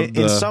 I mean,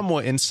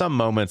 in some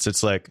moments,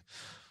 it's like,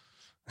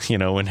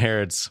 when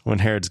Herod's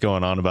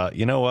going on about,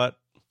 you know what?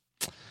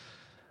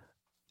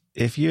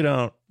 If you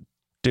don't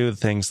do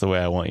things the way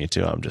I want you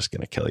to, I'm just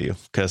going to kill you,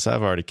 because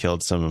I've already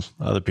killed some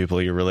other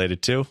people you're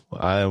related to.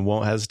 I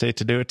won't hesitate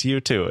to do it to you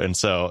too. And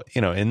so,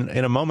 in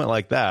a moment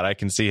like that, I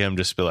can see him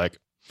just be like,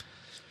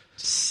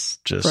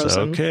 just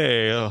frozen.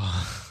 Okay.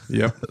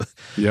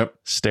 Yep.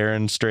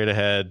 Staring straight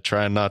ahead,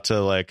 trying not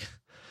to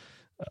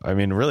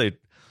really,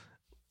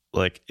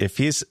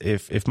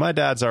 if my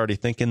dad's already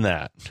thinking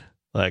that,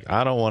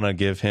 I don't want to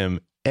give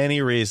him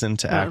any reason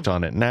to act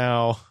on it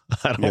now.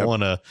 I don't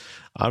want to.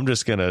 I'm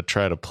just going to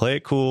try to play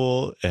it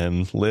cool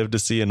and live to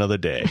see another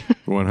day.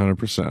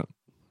 100%.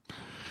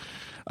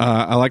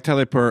 I liked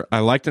how I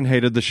liked and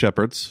hated the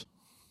shepherds.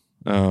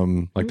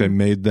 They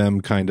made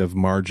them kind of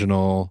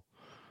marginal.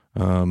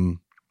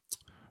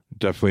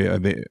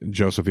 Definitely,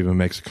 Joseph even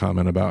makes a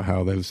comment about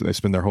how they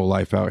spend their whole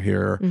life out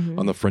here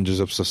on the fringes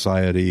of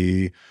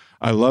society.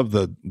 I love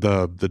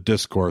the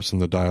discourse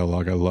and the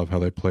dialogue. I love how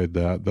they played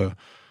that.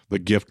 The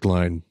gift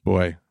line,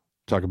 boy,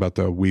 talk about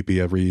the weepy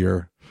every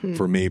year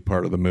for me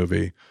part of the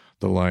movie.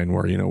 The line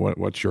where,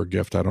 what's your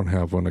gift? I don't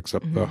have one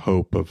except the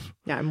hope of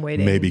I'm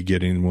waiting. Maybe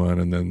getting one,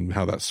 and then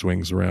how that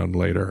swings around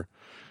later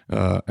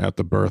at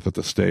the birth at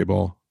the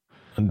stable.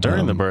 And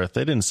during the birth,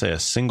 they didn't say a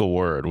single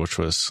word, which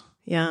was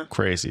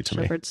crazy to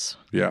Shepherds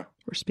me.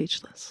 Were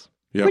speechless.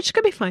 Yep. Which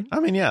could be fine. I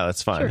mean,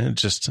 that's fine. Sure.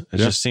 It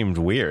just seemed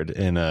weird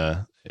in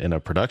a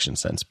production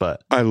sense,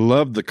 but I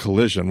love the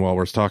collision while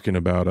we're talking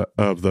about it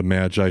of the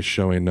Magi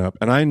showing up.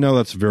 And I know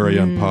that's very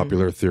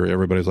unpopular theory.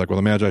 Everybody's like, well,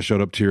 the Magi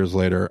showed up 2 years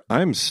later.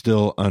 I'm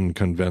still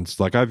unconvinced.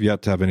 I've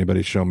yet to have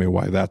anybody show me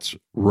why that's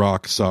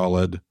rock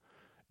solid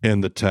in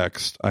the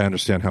text. I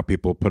understand how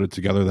people put it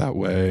together that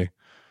way.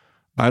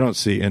 I don't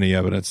see any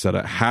evidence that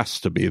it has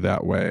to be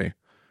that way.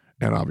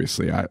 And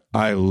obviously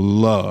I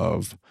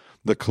love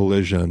the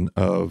collision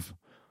of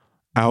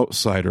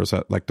outsiders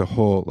at the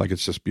whole,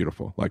 it's just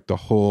beautiful. The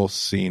whole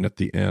scene at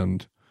the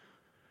end,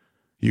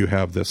 you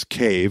have this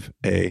cave,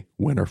 a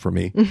winner for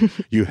me.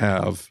 You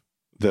have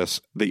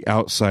the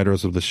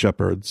outsiders of the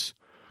shepherds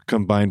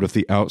combined with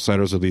the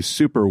outsiders of these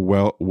super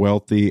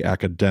wealthy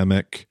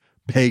academic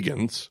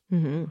pagans.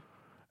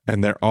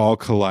 and they're all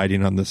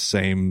colliding on the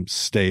same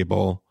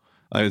stable.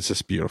 It's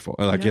just beautiful.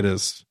 Like it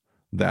is.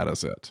 That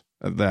is it.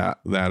 That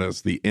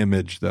is the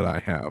image that I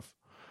have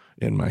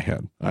in my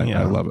head.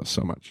 I love it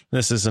so much.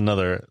 This was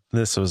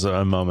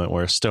a moment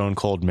where Stone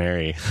Cold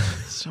Mary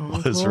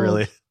was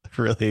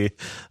really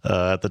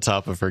at the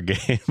top of her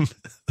game.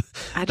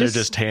 They're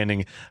just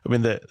handing,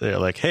 they're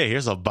like, hey,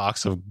 here's a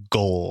box of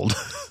gold.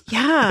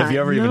 Yeah. Have you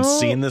ever even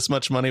seen this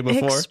much money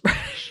before?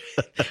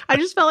 I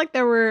just felt like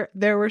there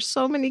were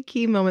so many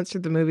key moments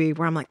through the movie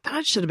where I'm like,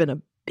 that should have been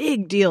a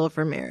big deal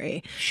for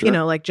Mary.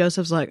 Sure. Like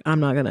Joseph's like, I'm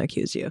not going to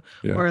accuse you.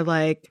 Yeah. Or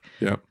like,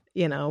 we're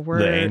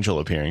the angel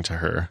appearing to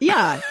her.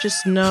 Yeah,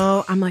 just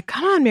no. I'm like,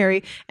 come on,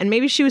 Mary. And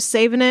maybe she was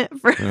saving it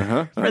for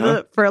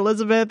for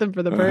Elizabeth and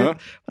for the birth.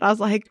 But I was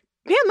like,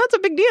 man, that's a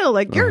big deal.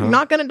 Like, you're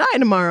not going to die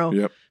tomorrow.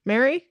 Yep.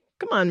 Mary,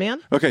 come on,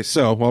 man. Okay,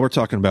 so while we're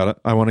talking about it,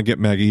 I want to get,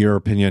 Maggie, your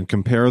opinion.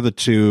 Compare the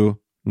two.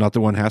 Not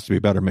that one has to be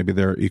better. Maybe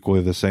they're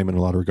equally the same in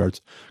a lot of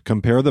regards.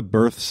 Compare the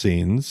birth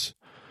scenes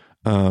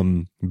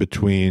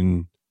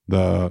between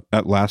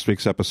at last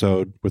week's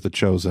episode with The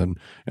Chosen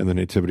and the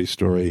Nativity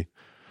Story.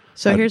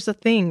 So here's the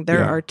thing.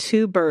 There are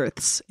two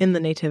births in the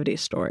Nativity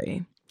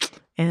Story.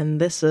 And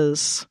this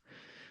is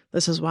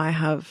why I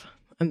have...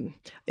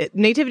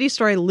 Nativity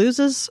Story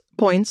loses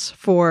points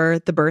for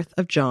the birth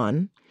of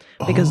John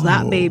because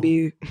that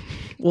baby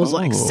was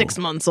like 6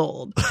 months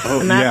old.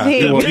 Oh, and that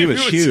baby he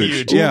was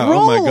huge. Yeah,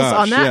 rolls oh my gosh.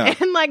 on that. Yeah.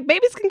 And like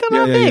babies can come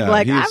out big. Yeah.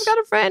 Like I've got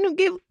a friend who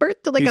gave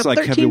birth to like a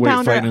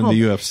 13-pounder at home. Fighting in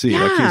the UFC.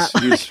 Yeah.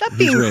 Like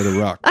he's ready to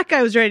rock. That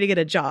guy was ready to get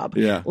a job.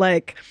 Yeah.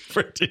 Like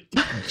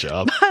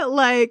job. But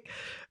like,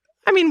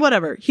 I mean,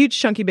 whatever. Huge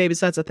chunky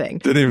babies, that's a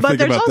thing. But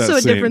there's also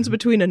a difference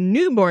between a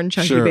newborn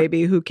chunky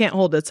baby who can't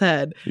hold its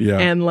head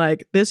and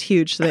like this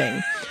huge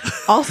thing.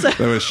 Also, that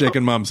was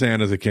shaking Mom's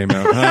hand as it came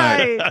out.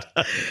 Right.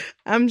 Hi.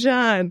 I'm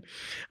John.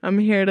 I'm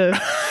here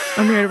to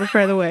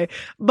prepare the way.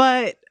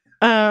 But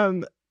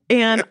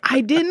and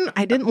I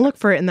didn't look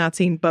for it in that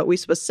scene, but we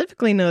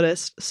specifically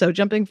noticed. So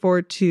jumping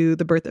forward to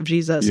the birth of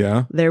Jesus,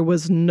 there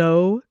was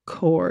no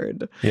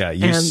cord. Yeah,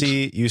 you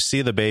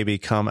see the baby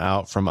come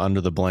out from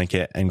under the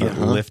blanket and get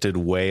lifted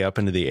way up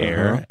into the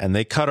air, and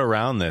they cut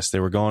around this.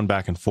 They were going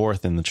back and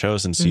forth in The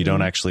Chosen, so you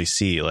don't actually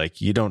see, like,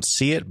 you don't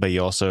see it, but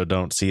you also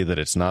don't see that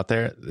it's not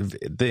there.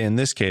 In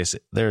this case,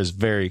 there is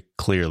very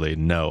clearly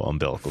no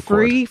umbilical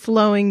cord. Free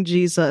flowing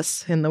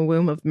Jesus in the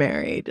womb of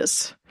Mary,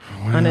 just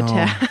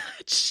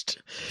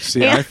unattached.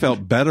 See, I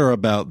felt better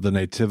about the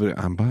nativity.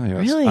 I'm biased.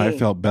 Really? I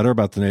felt better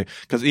about the nativity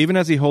because even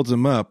as he holds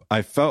him up,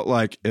 I felt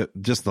like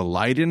just the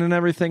lighting and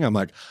everything. I'm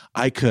like,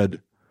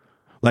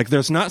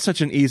 there's not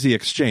such an easy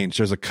exchange.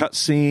 There's a cut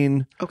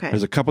scene. Okay.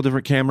 There's a couple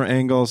different camera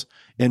angles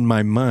in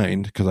my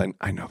mind because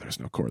I know there's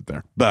no cord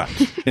there, but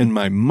in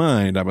my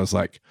mind, I was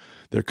like,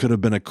 there could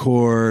have been a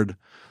cord.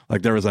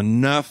 Like there was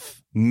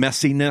enough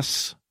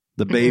messiness.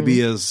 The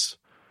baby is.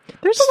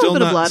 There's a little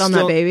bit of blood on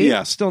that baby.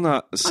 Yeah, still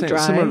not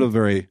similar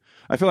to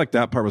I feel like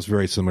that part was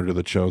very similar to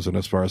The Chosen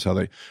as far as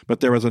how but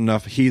there was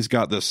enough. He's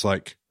got this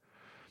like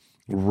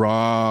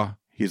raw,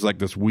 he's like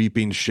this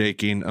weeping,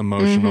 shaking,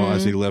 emotional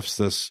as he lifts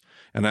this.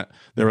 And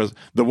there was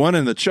the one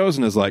in The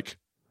Chosen is like,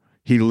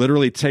 he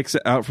literally takes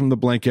it out from the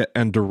blanket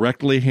and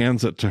directly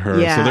hands it to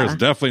her. Yeah. So there's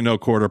definitely no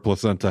cord or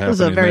placenta happening. It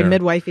was a very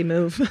midwifey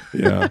move.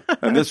 Yeah.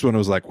 And this one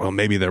was like, well,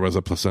 maybe there was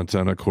a placenta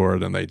and a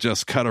cord and they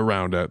just cut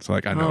around it. So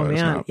like, I know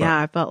it's not. Yeah,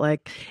 I felt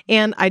like,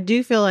 and I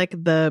do feel like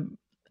the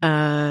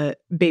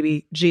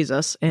baby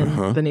Jesus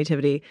in the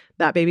nativity,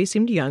 that baby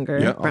seemed younger.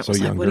 Yeah, Brent also was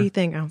younger. like, what do you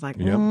think? I was like,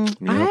 I don't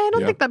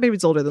think that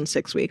baby's older than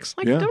 6 weeks.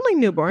 Like totally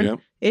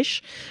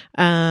newborn-ish.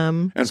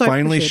 And so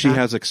finally she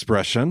has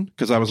expression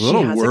because I was a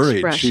little worried.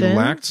 Expression. She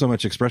lacked so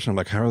much expression. I'm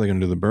like, how are they going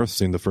to do the birth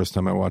scene the first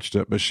time I watched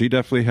it? But she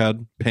definitely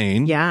had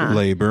pain,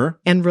 labor.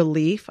 And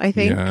relief, I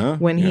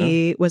think, when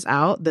he was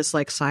out, this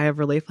like sigh of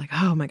relief, like,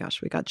 oh my gosh,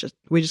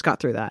 we just got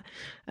through that.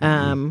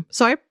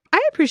 So I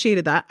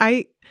appreciated that.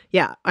 I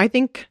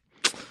think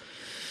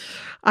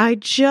I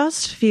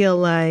just feel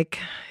like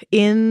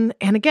and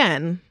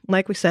again,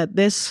 like we said,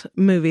 this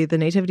movie, The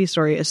Nativity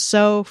Story, is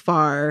so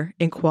far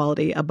in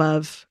quality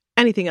above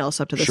anything else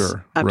up to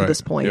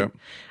this point. Yep.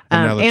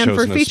 And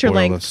for feature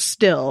length,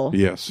 still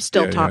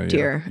top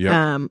tier.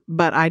 Yep.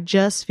 But I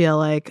just feel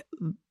like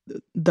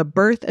the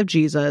birth of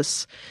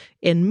Jesus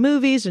in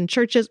movies and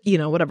churches,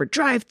 whatever,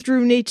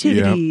 drive-through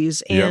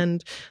nativities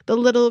and the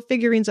little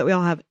figurines that we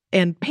all have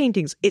and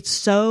paintings, it's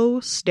so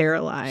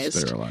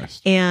sterilized.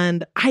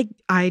 And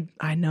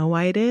I know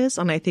why it is.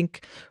 And I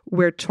think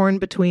we're torn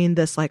between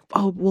this like,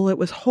 oh, well, it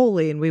was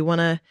holy and we want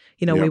to,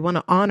 we want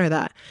to honor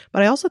that.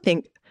 But I also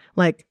think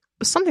like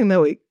something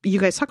that you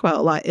guys talk about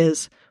a lot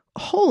is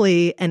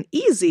holy and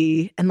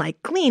easy and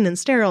like clean and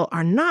sterile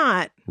are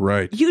not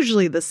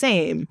usually the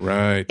same.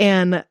 Right.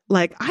 And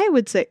like I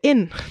would say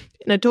in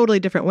a totally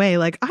different way,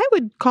 like I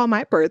would call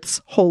my births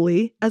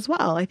holy as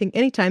well. I think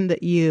anytime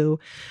that you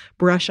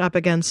brush up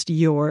against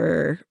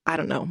your,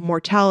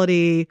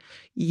 mortality,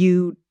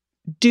 you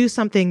do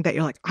something that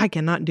you're like, I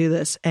cannot do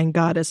this. And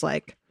God is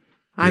like,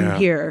 I'm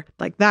here.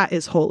 Like that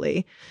is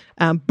holy.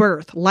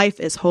 Life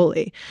is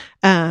holy.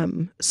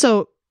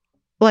 So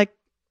like,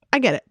 I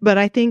get it, but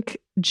I think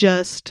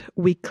just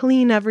we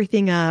clean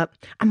everything up.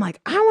 I'm like,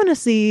 I want to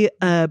see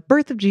a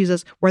birth of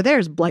Jesus where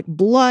there's like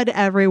blood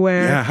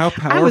everywhere. Yeah, how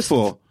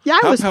powerful.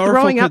 I was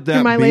throwing up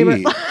through my labor.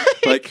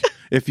 Like,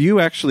 if you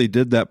actually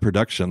did that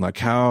production, like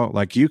how,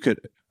 like you could,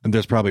 and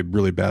there's probably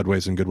really bad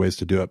ways and good ways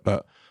to do it,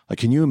 but like,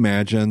 can you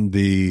imagine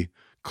the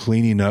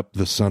cleaning up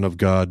the Son of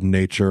God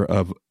nature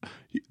of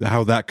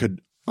how that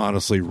could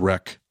honestly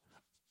wreck,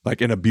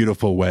 like in a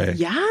beautiful way,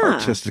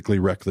 artistically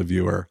wreck the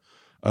viewer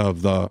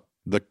of the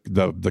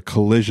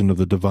collision of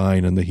the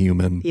divine and the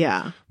human,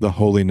 the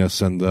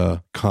holiness and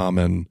the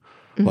common.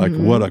 Like,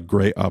 what a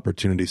great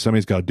opportunity.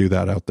 Somebody's got to do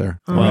that out there.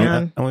 Oh,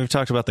 and we've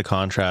talked about the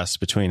contrast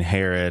between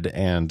Herod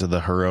and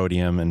the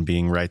Herodium and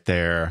being right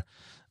there,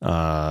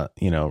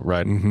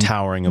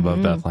 towering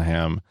above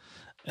Bethlehem,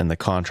 and the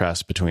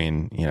contrast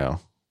between,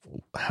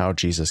 how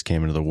Jesus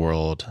came into the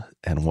world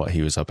and what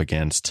he was up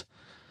against,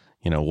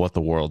 what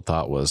the world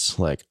thought was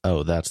like,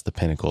 oh, that's the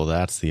pinnacle,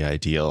 that's the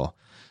ideal.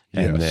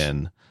 And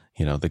then,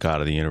 the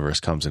God of the universe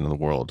comes into the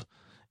world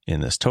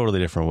in this totally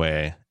different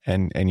way.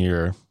 And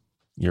you're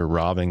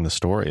robbing the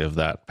story of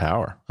that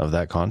power, of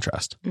that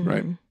contrast.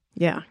 Right.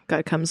 Yeah.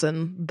 God comes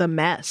in the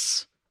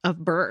mess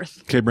of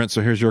birth. Okay, Brent,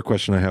 so here's your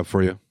question I have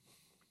for you.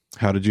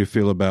 How did you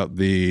feel about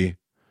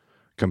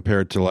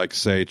compared to, like,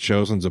 say,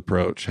 Chosen's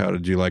approach, how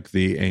did you like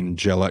the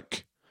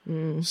angelic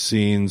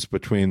scenes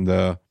between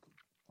the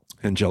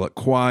angelic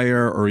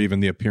choir, or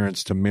even the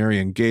appearance to Mary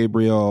and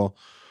Gabriel?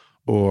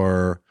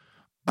 Or,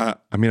 I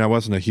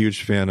wasn't a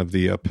huge fan of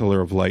the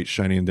pillar of light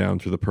shining down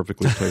through the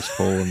perfectly placed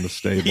pole in the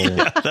stable.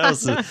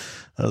 That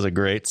was a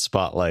great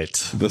spotlight.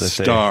 The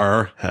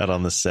star had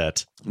on the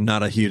set.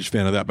 Not a huge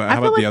fan of that, but I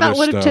how feel about like the that other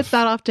would have stuff? tipped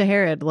that off to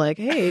Herod. Like,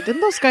 hey,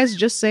 didn't those guys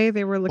just say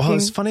they were looking? Well,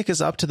 it's funny because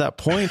up to that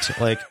point,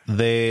 like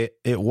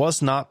it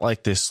was not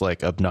like this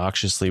like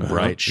obnoxiously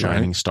bright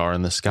shining star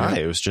in the sky.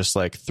 Yeah. It was just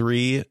like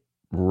three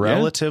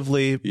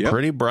relatively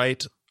pretty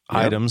bright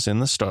items in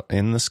the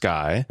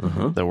sky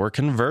that were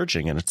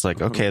converging, and it's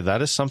like, okay,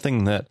 that is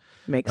something that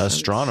makes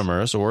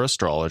astronomers or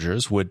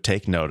astrologers would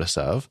take notice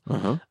of,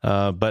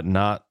 but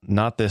not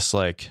this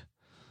like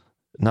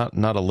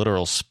not a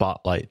literal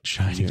spotlight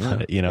shining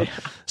on it,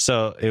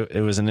 So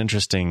it was an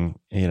interesting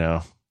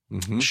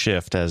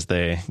shift as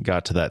they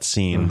got to that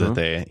scene that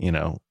they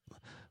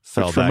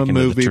fell Which, from back a into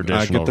movie, the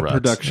traditional I get the ruts.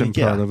 production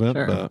part of it,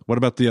 but what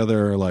about the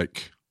other,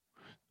 like,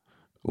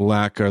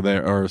 lack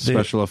or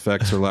special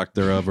effects or lack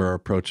thereof, or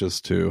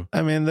approaches to?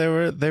 I mean, they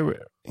were a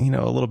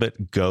little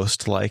bit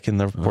ghost like in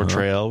the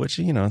portrayal, which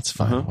it's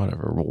fine,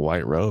 whatever.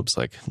 White robes,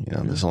 like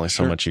there's only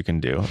so much you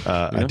can do.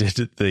 I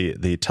did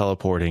the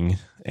teleporting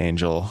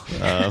angel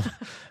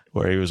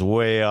where he was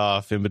way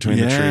off in between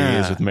the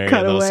trees with Mary,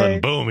 and all of a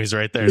sudden, boom, he's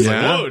right there. It's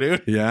like, whoa,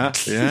 dude.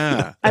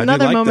 Yeah.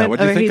 Another moment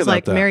where he's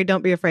like, Mary,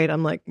 don't be afraid.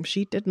 I'm like,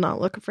 she did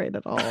not look afraid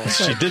at all.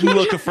 She didn't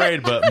look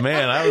afraid, but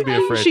man, I would be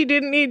afraid. She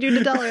didn't need you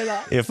to tell her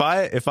that.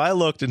 If I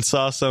looked and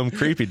saw some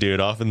creepy dude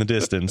off in the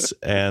distance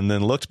and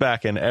then looked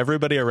back and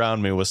everybody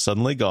around me was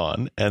suddenly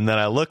gone, and then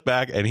I look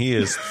back and he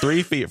is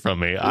 3 feet from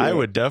me, I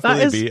would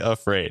definitely be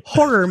afraid.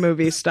 Horror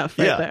movie stuff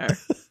right there.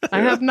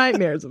 I have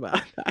nightmares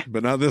about that.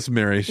 But not this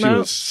Mary. She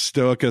was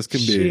stoic as can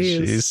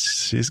be.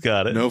 She's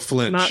got it. No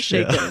flinch. Not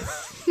shaking.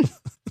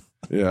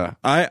 Yeah.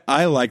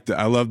 I liked it.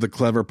 I love the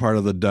clever part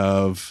of the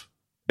dove.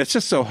 It's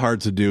just so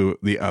hard to do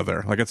the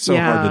other. Like, it's so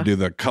hard to do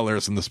the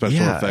colors and the special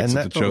effects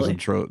that the Chosen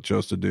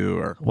chose to do.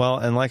 Or, well,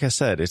 and like I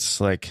said,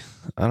 it's like,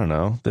 I don't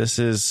know. This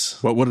is...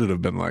 What would it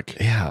have been like?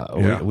 We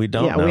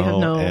don't know. We have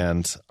no,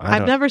 and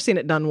I've never seen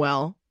it done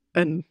well.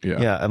 And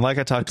and like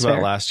I talked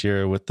about last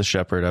year with the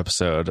Shepherd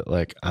episode,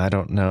 like, I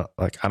don't know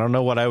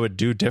what I would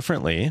do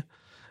differently.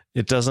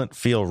 It doesn't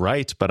feel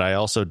right, but I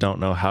also don't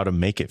know how to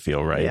make it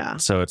feel right. Yeah.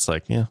 So it's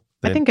like, I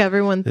think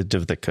everyone... They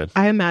did that could.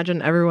 I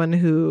imagine everyone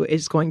who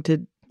is going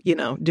to,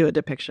 do a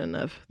depiction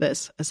of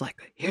this is like,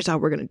 here's how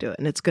we're going to do it,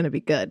 and it's going to be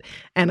good.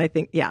 And I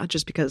think,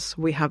 just because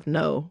we have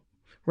no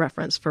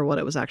reference for what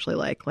it was actually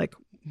like,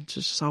 it's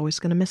just always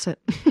going to miss it.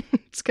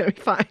 It's going to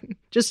be fine.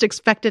 Just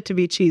expect it to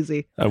be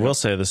cheesy. I will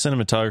say the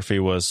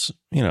cinematography was,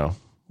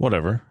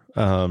 whatever,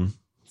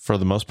 for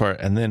the most part.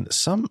 And then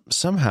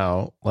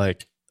somehow,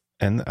 like,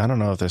 and I don't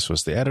know if this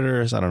was the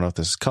editors, I don't know if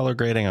this is color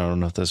grading, I don't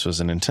know if this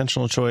was an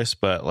intentional choice,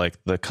 but like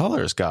the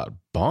colors got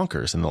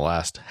bonkers in the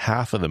last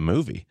half of the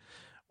movie,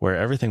 where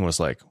everything was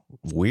like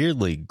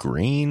weirdly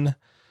green.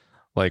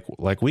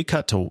 Like we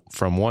cut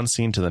from one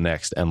scene to the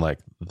next, and like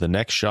the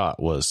next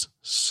shot was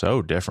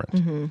so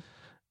different.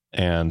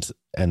 And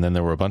then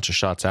there were a bunch of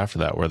shots after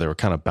that where they were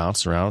kind of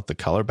bouncing around with the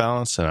color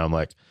balance, and I'm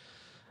like,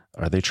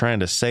 are they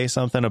trying to say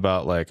something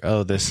about like,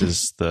 oh, this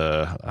is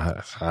the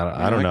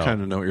I don't know. I kind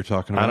of know what you're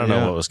talking about. I don't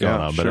know what was going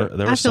on, but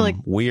there were some like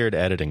weird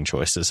editing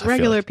choices.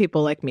 Regular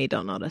people like me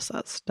don't notice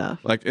that stuff.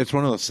 Like, it's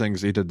one of those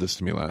things. He did this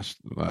to me last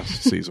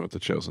season with The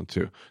Chosen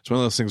too. It's one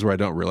of those things where I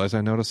don't realize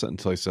I notice it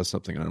until he says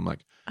something, and I'm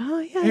like, oh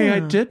yeah, hey, I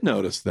did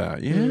notice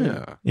that.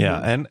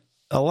 Yeah. And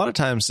a lot of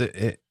times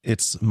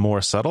it's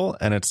more subtle,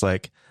 and it's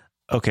like,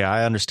 okay,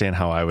 I understand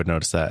how I would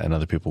notice that and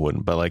other people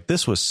wouldn't. But like,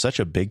 this was such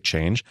a big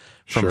change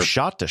from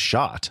shot to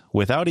shot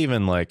without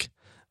even like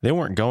they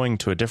weren't going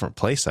to a different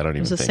place. I don't even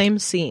It was the think. same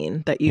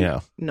scene that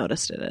you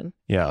noticed it in.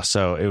 Yeah.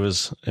 So it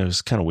was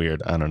kind of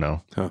weird. I don't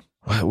know. Huh.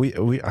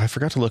 I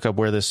forgot to look up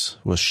where this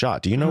was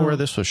shot. Do you know where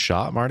this was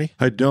shot, Marty?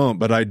 I don't,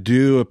 but I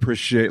do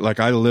appreciate, like,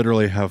 I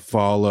literally have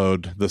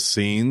followed the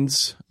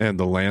scenes and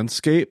the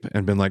landscape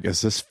and been like, is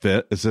this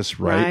fit? Is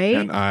this right?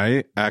 And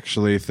I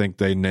actually think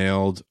they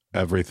nailed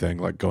everything,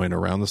 like going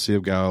around the Sea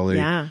of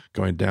Galilee,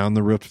 going down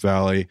the Rift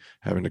Valley,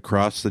 having to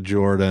cross the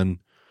Jordan,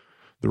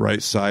 the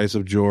right size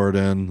of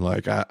Jordan.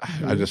 Like, I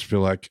just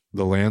feel like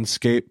the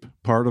landscape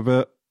part of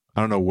it,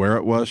 I don't know where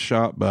it was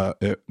shot,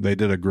 but they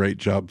did a great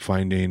job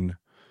finding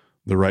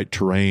the right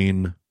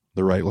terrain,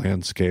 the right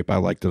landscape. I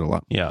liked it a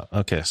lot. Yeah.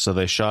 Okay. So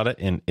they shot it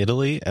in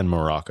Italy and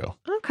Morocco.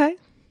 Okay.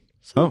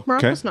 So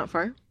Morocco's not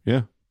far.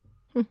 Yeah.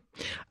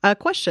 A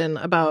question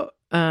about,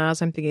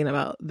 as I'm thinking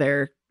about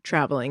their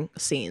traveling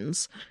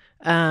scenes.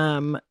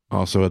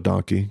 Also a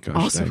donkey. Gosh,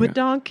 also a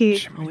donkey.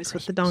 Always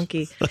with the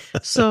donkey.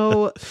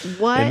 So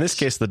what? In this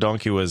case, the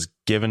donkey was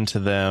given to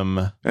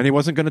them. And he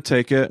wasn't going to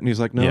take it. And he's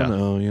like,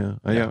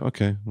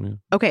 okay. Yeah.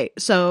 Okay.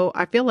 So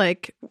I feel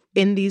like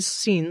in these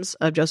scenes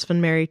of Joseph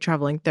and Mary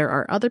traveling, there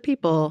are other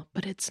people,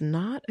 but it's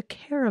not a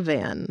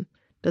caravan.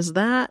 Does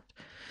that...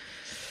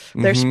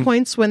 There's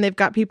points when they've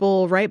got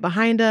people right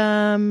behind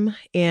him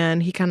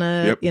and he kind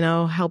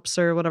of, helps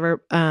her,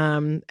 whatever.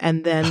 And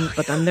then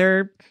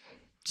they're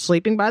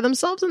sleeping by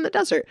themselves in the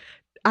desert.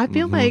 I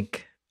feel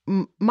like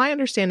my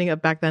understanding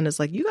of back then is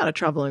like, you got to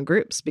travel in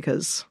groups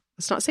because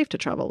it's not safe to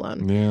travel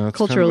alone. Yeah. That's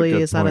culturally, kind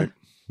of is that a...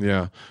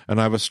 Yeah. And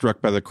I was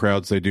struck by the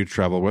crowds they do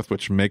travel with,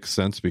 which makes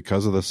sense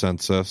because of the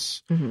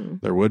census.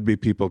 There would be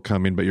people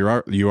coming, but you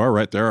are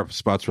right. There are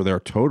spots where they're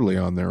totally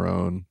on their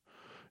own.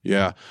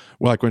 Yeah.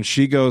 Well, like when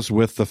she goes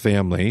with the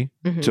family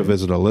to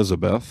visit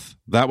Elizabeth,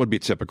 that would be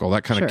typical.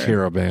 That kind of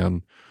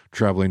caravan,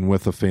 traveling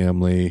with a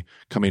family,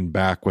 coming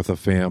back with a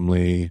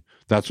family.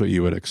 That's what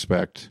you would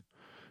expect.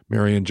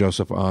 Mary and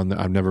Joseph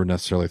I've never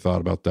necessarily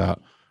thought about that.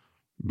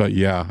 But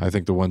yeah, I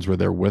think the ones where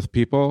they're with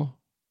people,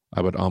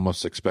 I would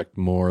almost expect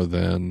more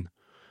than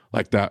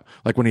like that.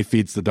 Like when he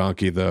feeds the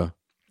donkey the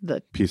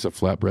piece of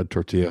flatbread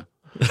tortilla.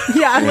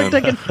 Yeah, it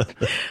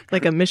looked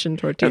like a mission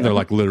tortilla. And they're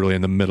like literally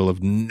in the middle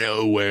of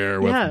nowhere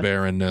with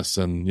barrenness,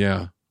 and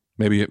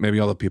maybe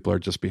all the people are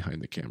just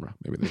behind the camera.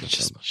 Maybe they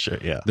just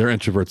they're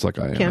introverts like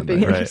I am.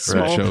 Camping in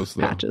small shows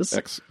patches.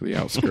 The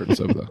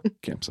outskirts of the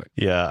campsite.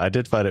 Yeah, I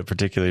did find it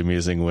particularly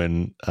amusing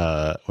when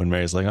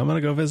Mary's like, I'm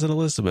going to go visit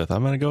Elizabeth.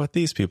 I'm going to go with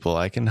these people.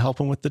 I can help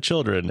them with the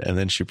children. And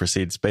then she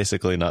proceeds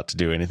basically not to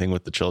do anything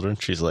with the children.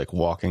 She's like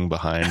walking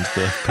behind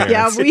the parents.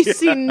 Yeah, we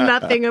see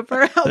nothing of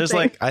her helping. There's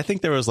I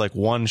think there was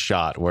one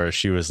shot where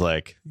she was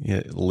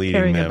leading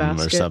carrying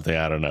them or something.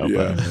 I don't know.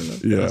 Yeah.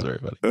 But it was very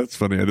funny. That's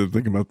funny. I didn't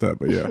think about that,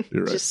 but yeah,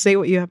 you're right. Just say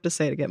what you have to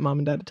say to get mom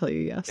and dad to tell you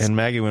yes. And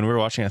Maggie, when we were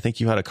watching, I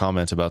think you had a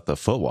comment about the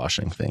foot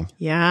washing thing.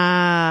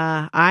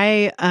 Yeah.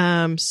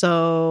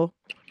 So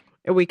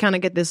we kind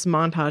of get this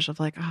montage of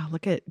like, oh,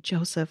 look at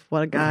Joseph,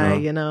 what a guy,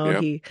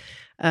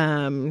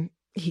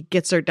 he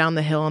gets her down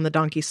the hill on the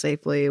donkey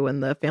safely when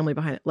the family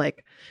behind it,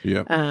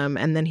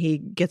 and then he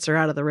gets her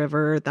out of the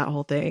river, that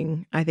whole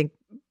thing. I think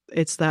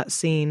it's that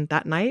scene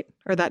that night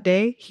or that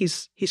day.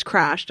 He's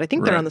crashed. I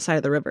think they're on the side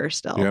of the river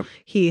still. Yep.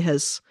 He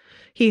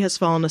has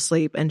fallen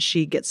asleep and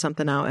she gets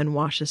something out and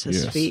washes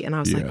his feet. And I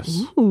was like,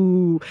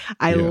 ooh,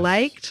 I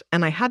liked,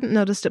 and I hadn't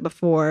noticed it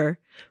before.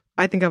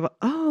 I think of,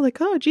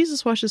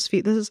 Jesus washes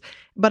feet.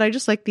 But I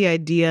just like the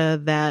idea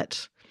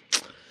that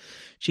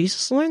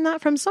Jesus learned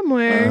that from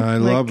somewhere. I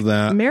love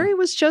that. Mary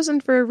was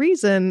chosen for a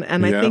reason.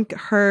 And I think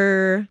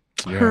her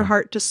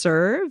heart to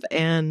serve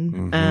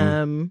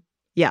and,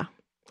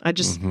 I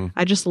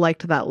just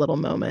liked that little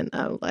moment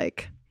of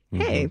like,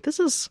 hey, this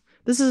is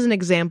an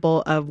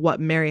example of what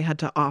Mary had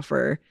to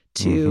offer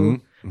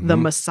to the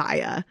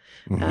Messiah.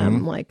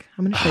 I'm going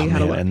to show you how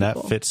to love and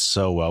people. That fits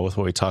so well with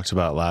what we talked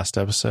about last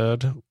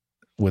episode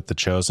with the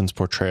Chosen's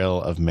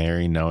portrayal of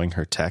Mary knowing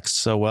her text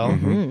so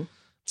well.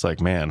 It's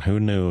like, man, who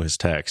knew his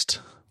text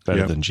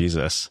better than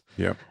Jesus?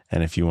 Yep.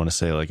 And if you want to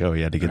say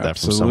he had to get that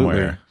from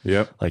somewhere.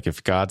 Yep. Like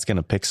if God's going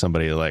to pick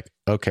somebody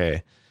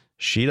okay,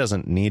 she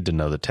doesn't need to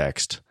know the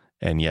text,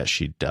 and yet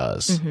she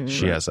does.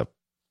 She has a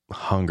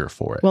hunger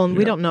for it. Well, and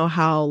we don't know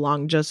how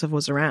long Joseph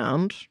was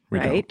around,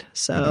 right?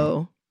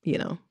 So,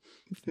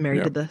 if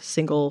Mary did the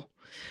single,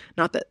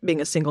 not that being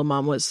a single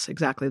mom was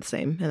exactly the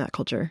same in that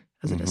culture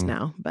as it is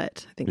now,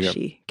 but I think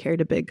she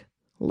carried a big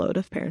load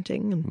of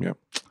parenting and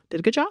did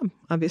a good job,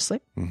 obviously.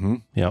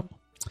 Yep.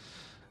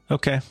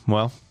 Okay.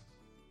 Well,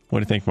 what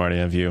do you think, Marty?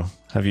 Have you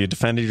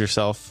defended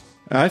yourself?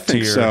 I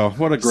think so.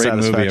 What a great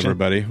movie,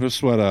 everybody.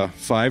 Just what a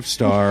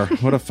 5-star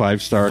experience.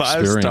 5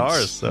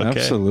 stars. Okay.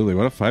 Absolutely.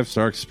 What a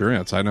 5-star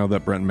experience. I know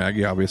that Brent and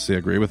Maggie obviously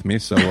agree with me,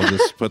 so we'll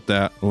just put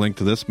that link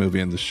to this movie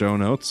in the show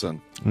notes.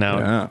 And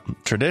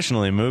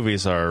traditionally,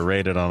 movies are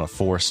rated on a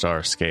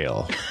 4-star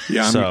scale.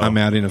 Yeah, I'm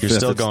adding a 5th.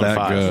 Still going it's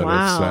that 5. good.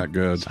 Wow. It's that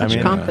good.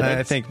 Such confidence.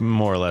 I think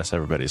more or less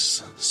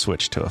everybody's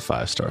switched to a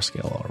 5-star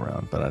scale all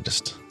around, but I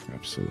just...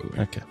 Absolutely.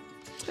 Okay.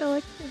 I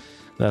like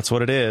That's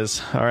what it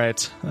is. All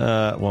right.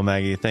 Well,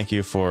 Maggie, thank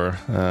you for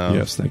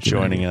Yes, thank you,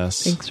 joining Maggie.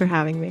 us Thanks for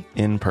having me.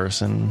 in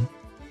person.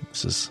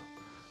 This is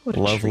What a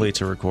lovely treat.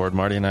 to record.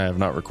 Marty and I have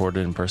not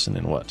recorded in person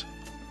in what?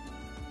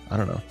 I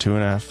don't know,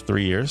 2.5,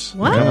 3 years.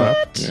 What?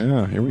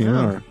 Yeah, here we Oh,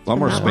 are. A lot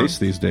more not space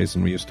these days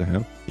than we used to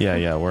have.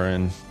 Yeah. We're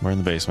in the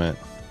basement.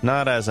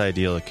 Not as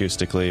ideal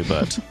acoustically,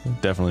 but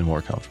definitely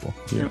more comfortable.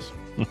 Yes.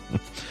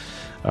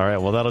 All right.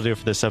 Well, that'll do it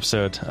for this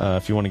episode.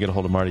 If you want to get a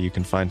hold of Marty, you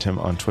can find him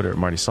on Twitter at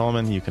Marty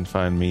Solomon. You can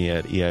find me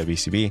at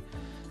EIBCB.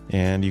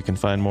 And you can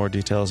find more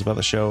details about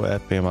the show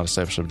at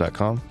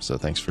BamaDiscipleship.com. So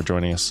thanks for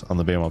joining us on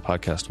the Bama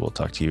Podcast. We'll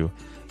talk to you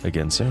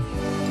again soon.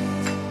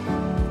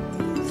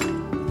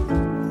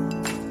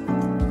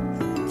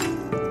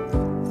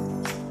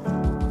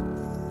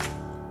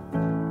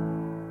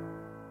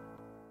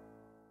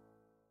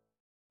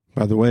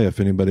 By the way, if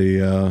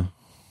anybody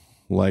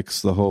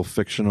likes the whole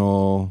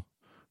fictional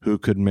who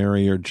could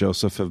Mary or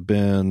Joseph have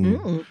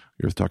been,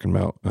 you're talking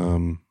about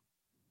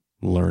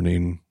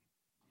learning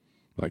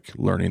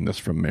this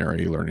from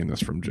Mary, learning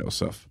this from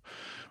Joseph.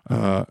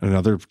 In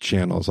other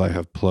channels, I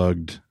have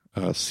plugged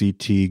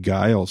C.T.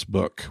 Giles'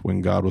 book,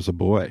 When God Was a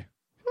Boy.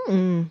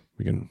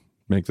 We can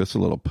make this a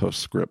little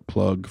postscript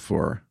plug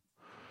for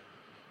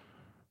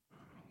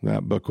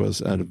that book.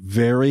 Was a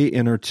very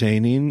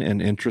entertaining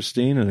and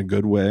interesting in a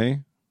good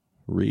way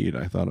read.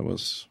 I thought it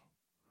was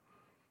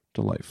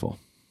delightful.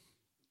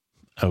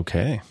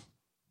 Okay.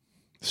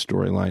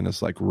 Storyline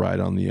is like right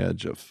on the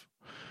edge of,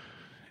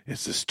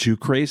 is this too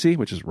crazy?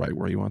 Which is right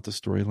where you want the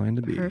storyline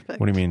to be. Perfect.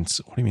 What do you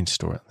mean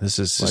story? This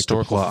is Like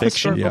historical the plot.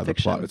 fiction. Historical The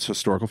fiction. plot. It's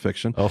historical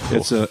fiction.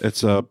 Oh.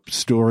 It's a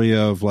story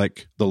of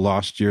like the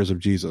lost years of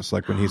Jesus,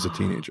 like when he's a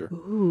teenager.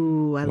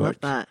 Ooh, I love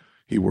Like, that.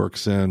 He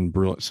works in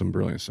some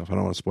brilliant stuff. I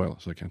don't want to spoil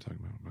it, so I can't talk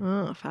about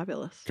it. Oh,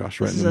 fabulous. Gosh,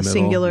 right This in the is a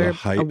middle, singular, the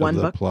height a of one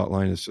the book. plot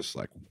line is just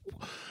like,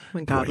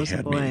 When God boy, was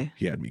a boy.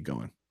 He had me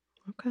going.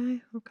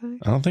 Okay.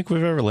 I don't think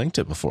we've ever linked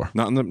it before.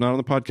 Not on the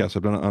podcast.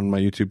 I've done it on my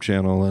YouTube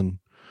channel and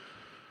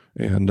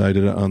I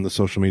did it on the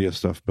social media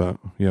stuff. But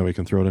yeah, we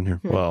can throw it in here.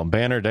 Well,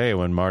 banner day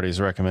when Marty's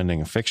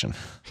recommending fiction.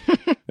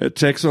 It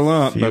takes a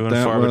lot, Few but and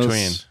that far was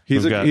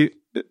between.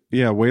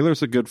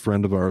 Whaler's a good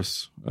friend of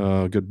ours,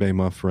 a good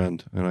Bama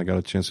friend, and I got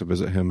a chance to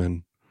visit him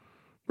in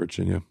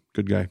Virginia.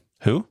 Good guy.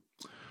 Who?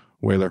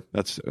 Whaler.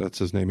 That's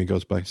his name. He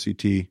goes by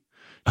CT Chad,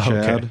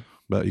 Okay.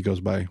 but he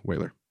goes by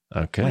Whaler.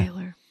 Okay.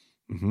 Whaler.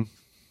 Mm-hmm.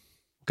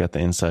 Got the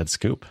inside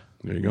scoop.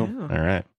 There you go. Yeah. All right.